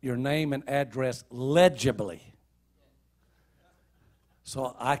put your name and address legibly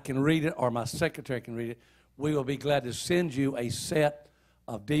so I can read it or my secretary can read it, we will be glad to send you a set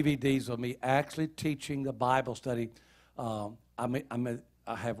of DVDs of me actually teaching the Bible study. I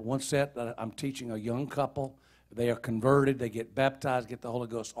have one set that I'm teaching a young couple. They are converted. They get baptized, get the Holy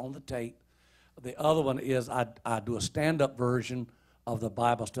Ghost on the tape. The other one is I do a stand-up version of the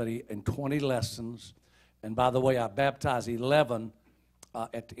Bible study in 20 lessons. And by the way, I baptize 11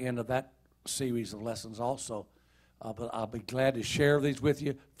 at the end of that series of lessons also. But I'll be glad to share these with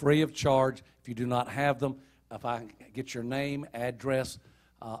you free of charge. If you do not have them, if I get your name, address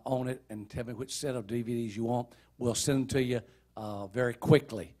on it, and tell me which set of DVDs you want, we'll send them to you very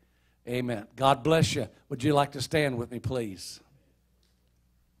quickly. Amen. God bless you. Would you like to stand with me, please?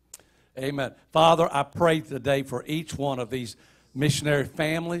 Amen. Father, I pray today for each one of these missionary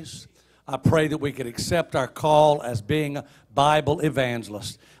families. I pray that we could accept our call as being Bible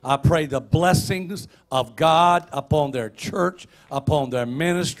evangelists. I pray the blessings of God upon their church, upon their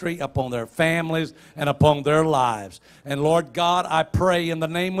ministry, upon their families, and upon their lives. And Lord God, I pray in the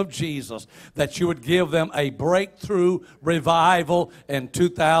name of Jesus that you would give them a breakthrough revival in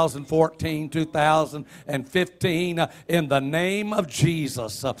 2014, 2015, in the name of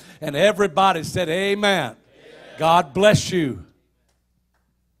Jesus. And everybody said amen. God bless you.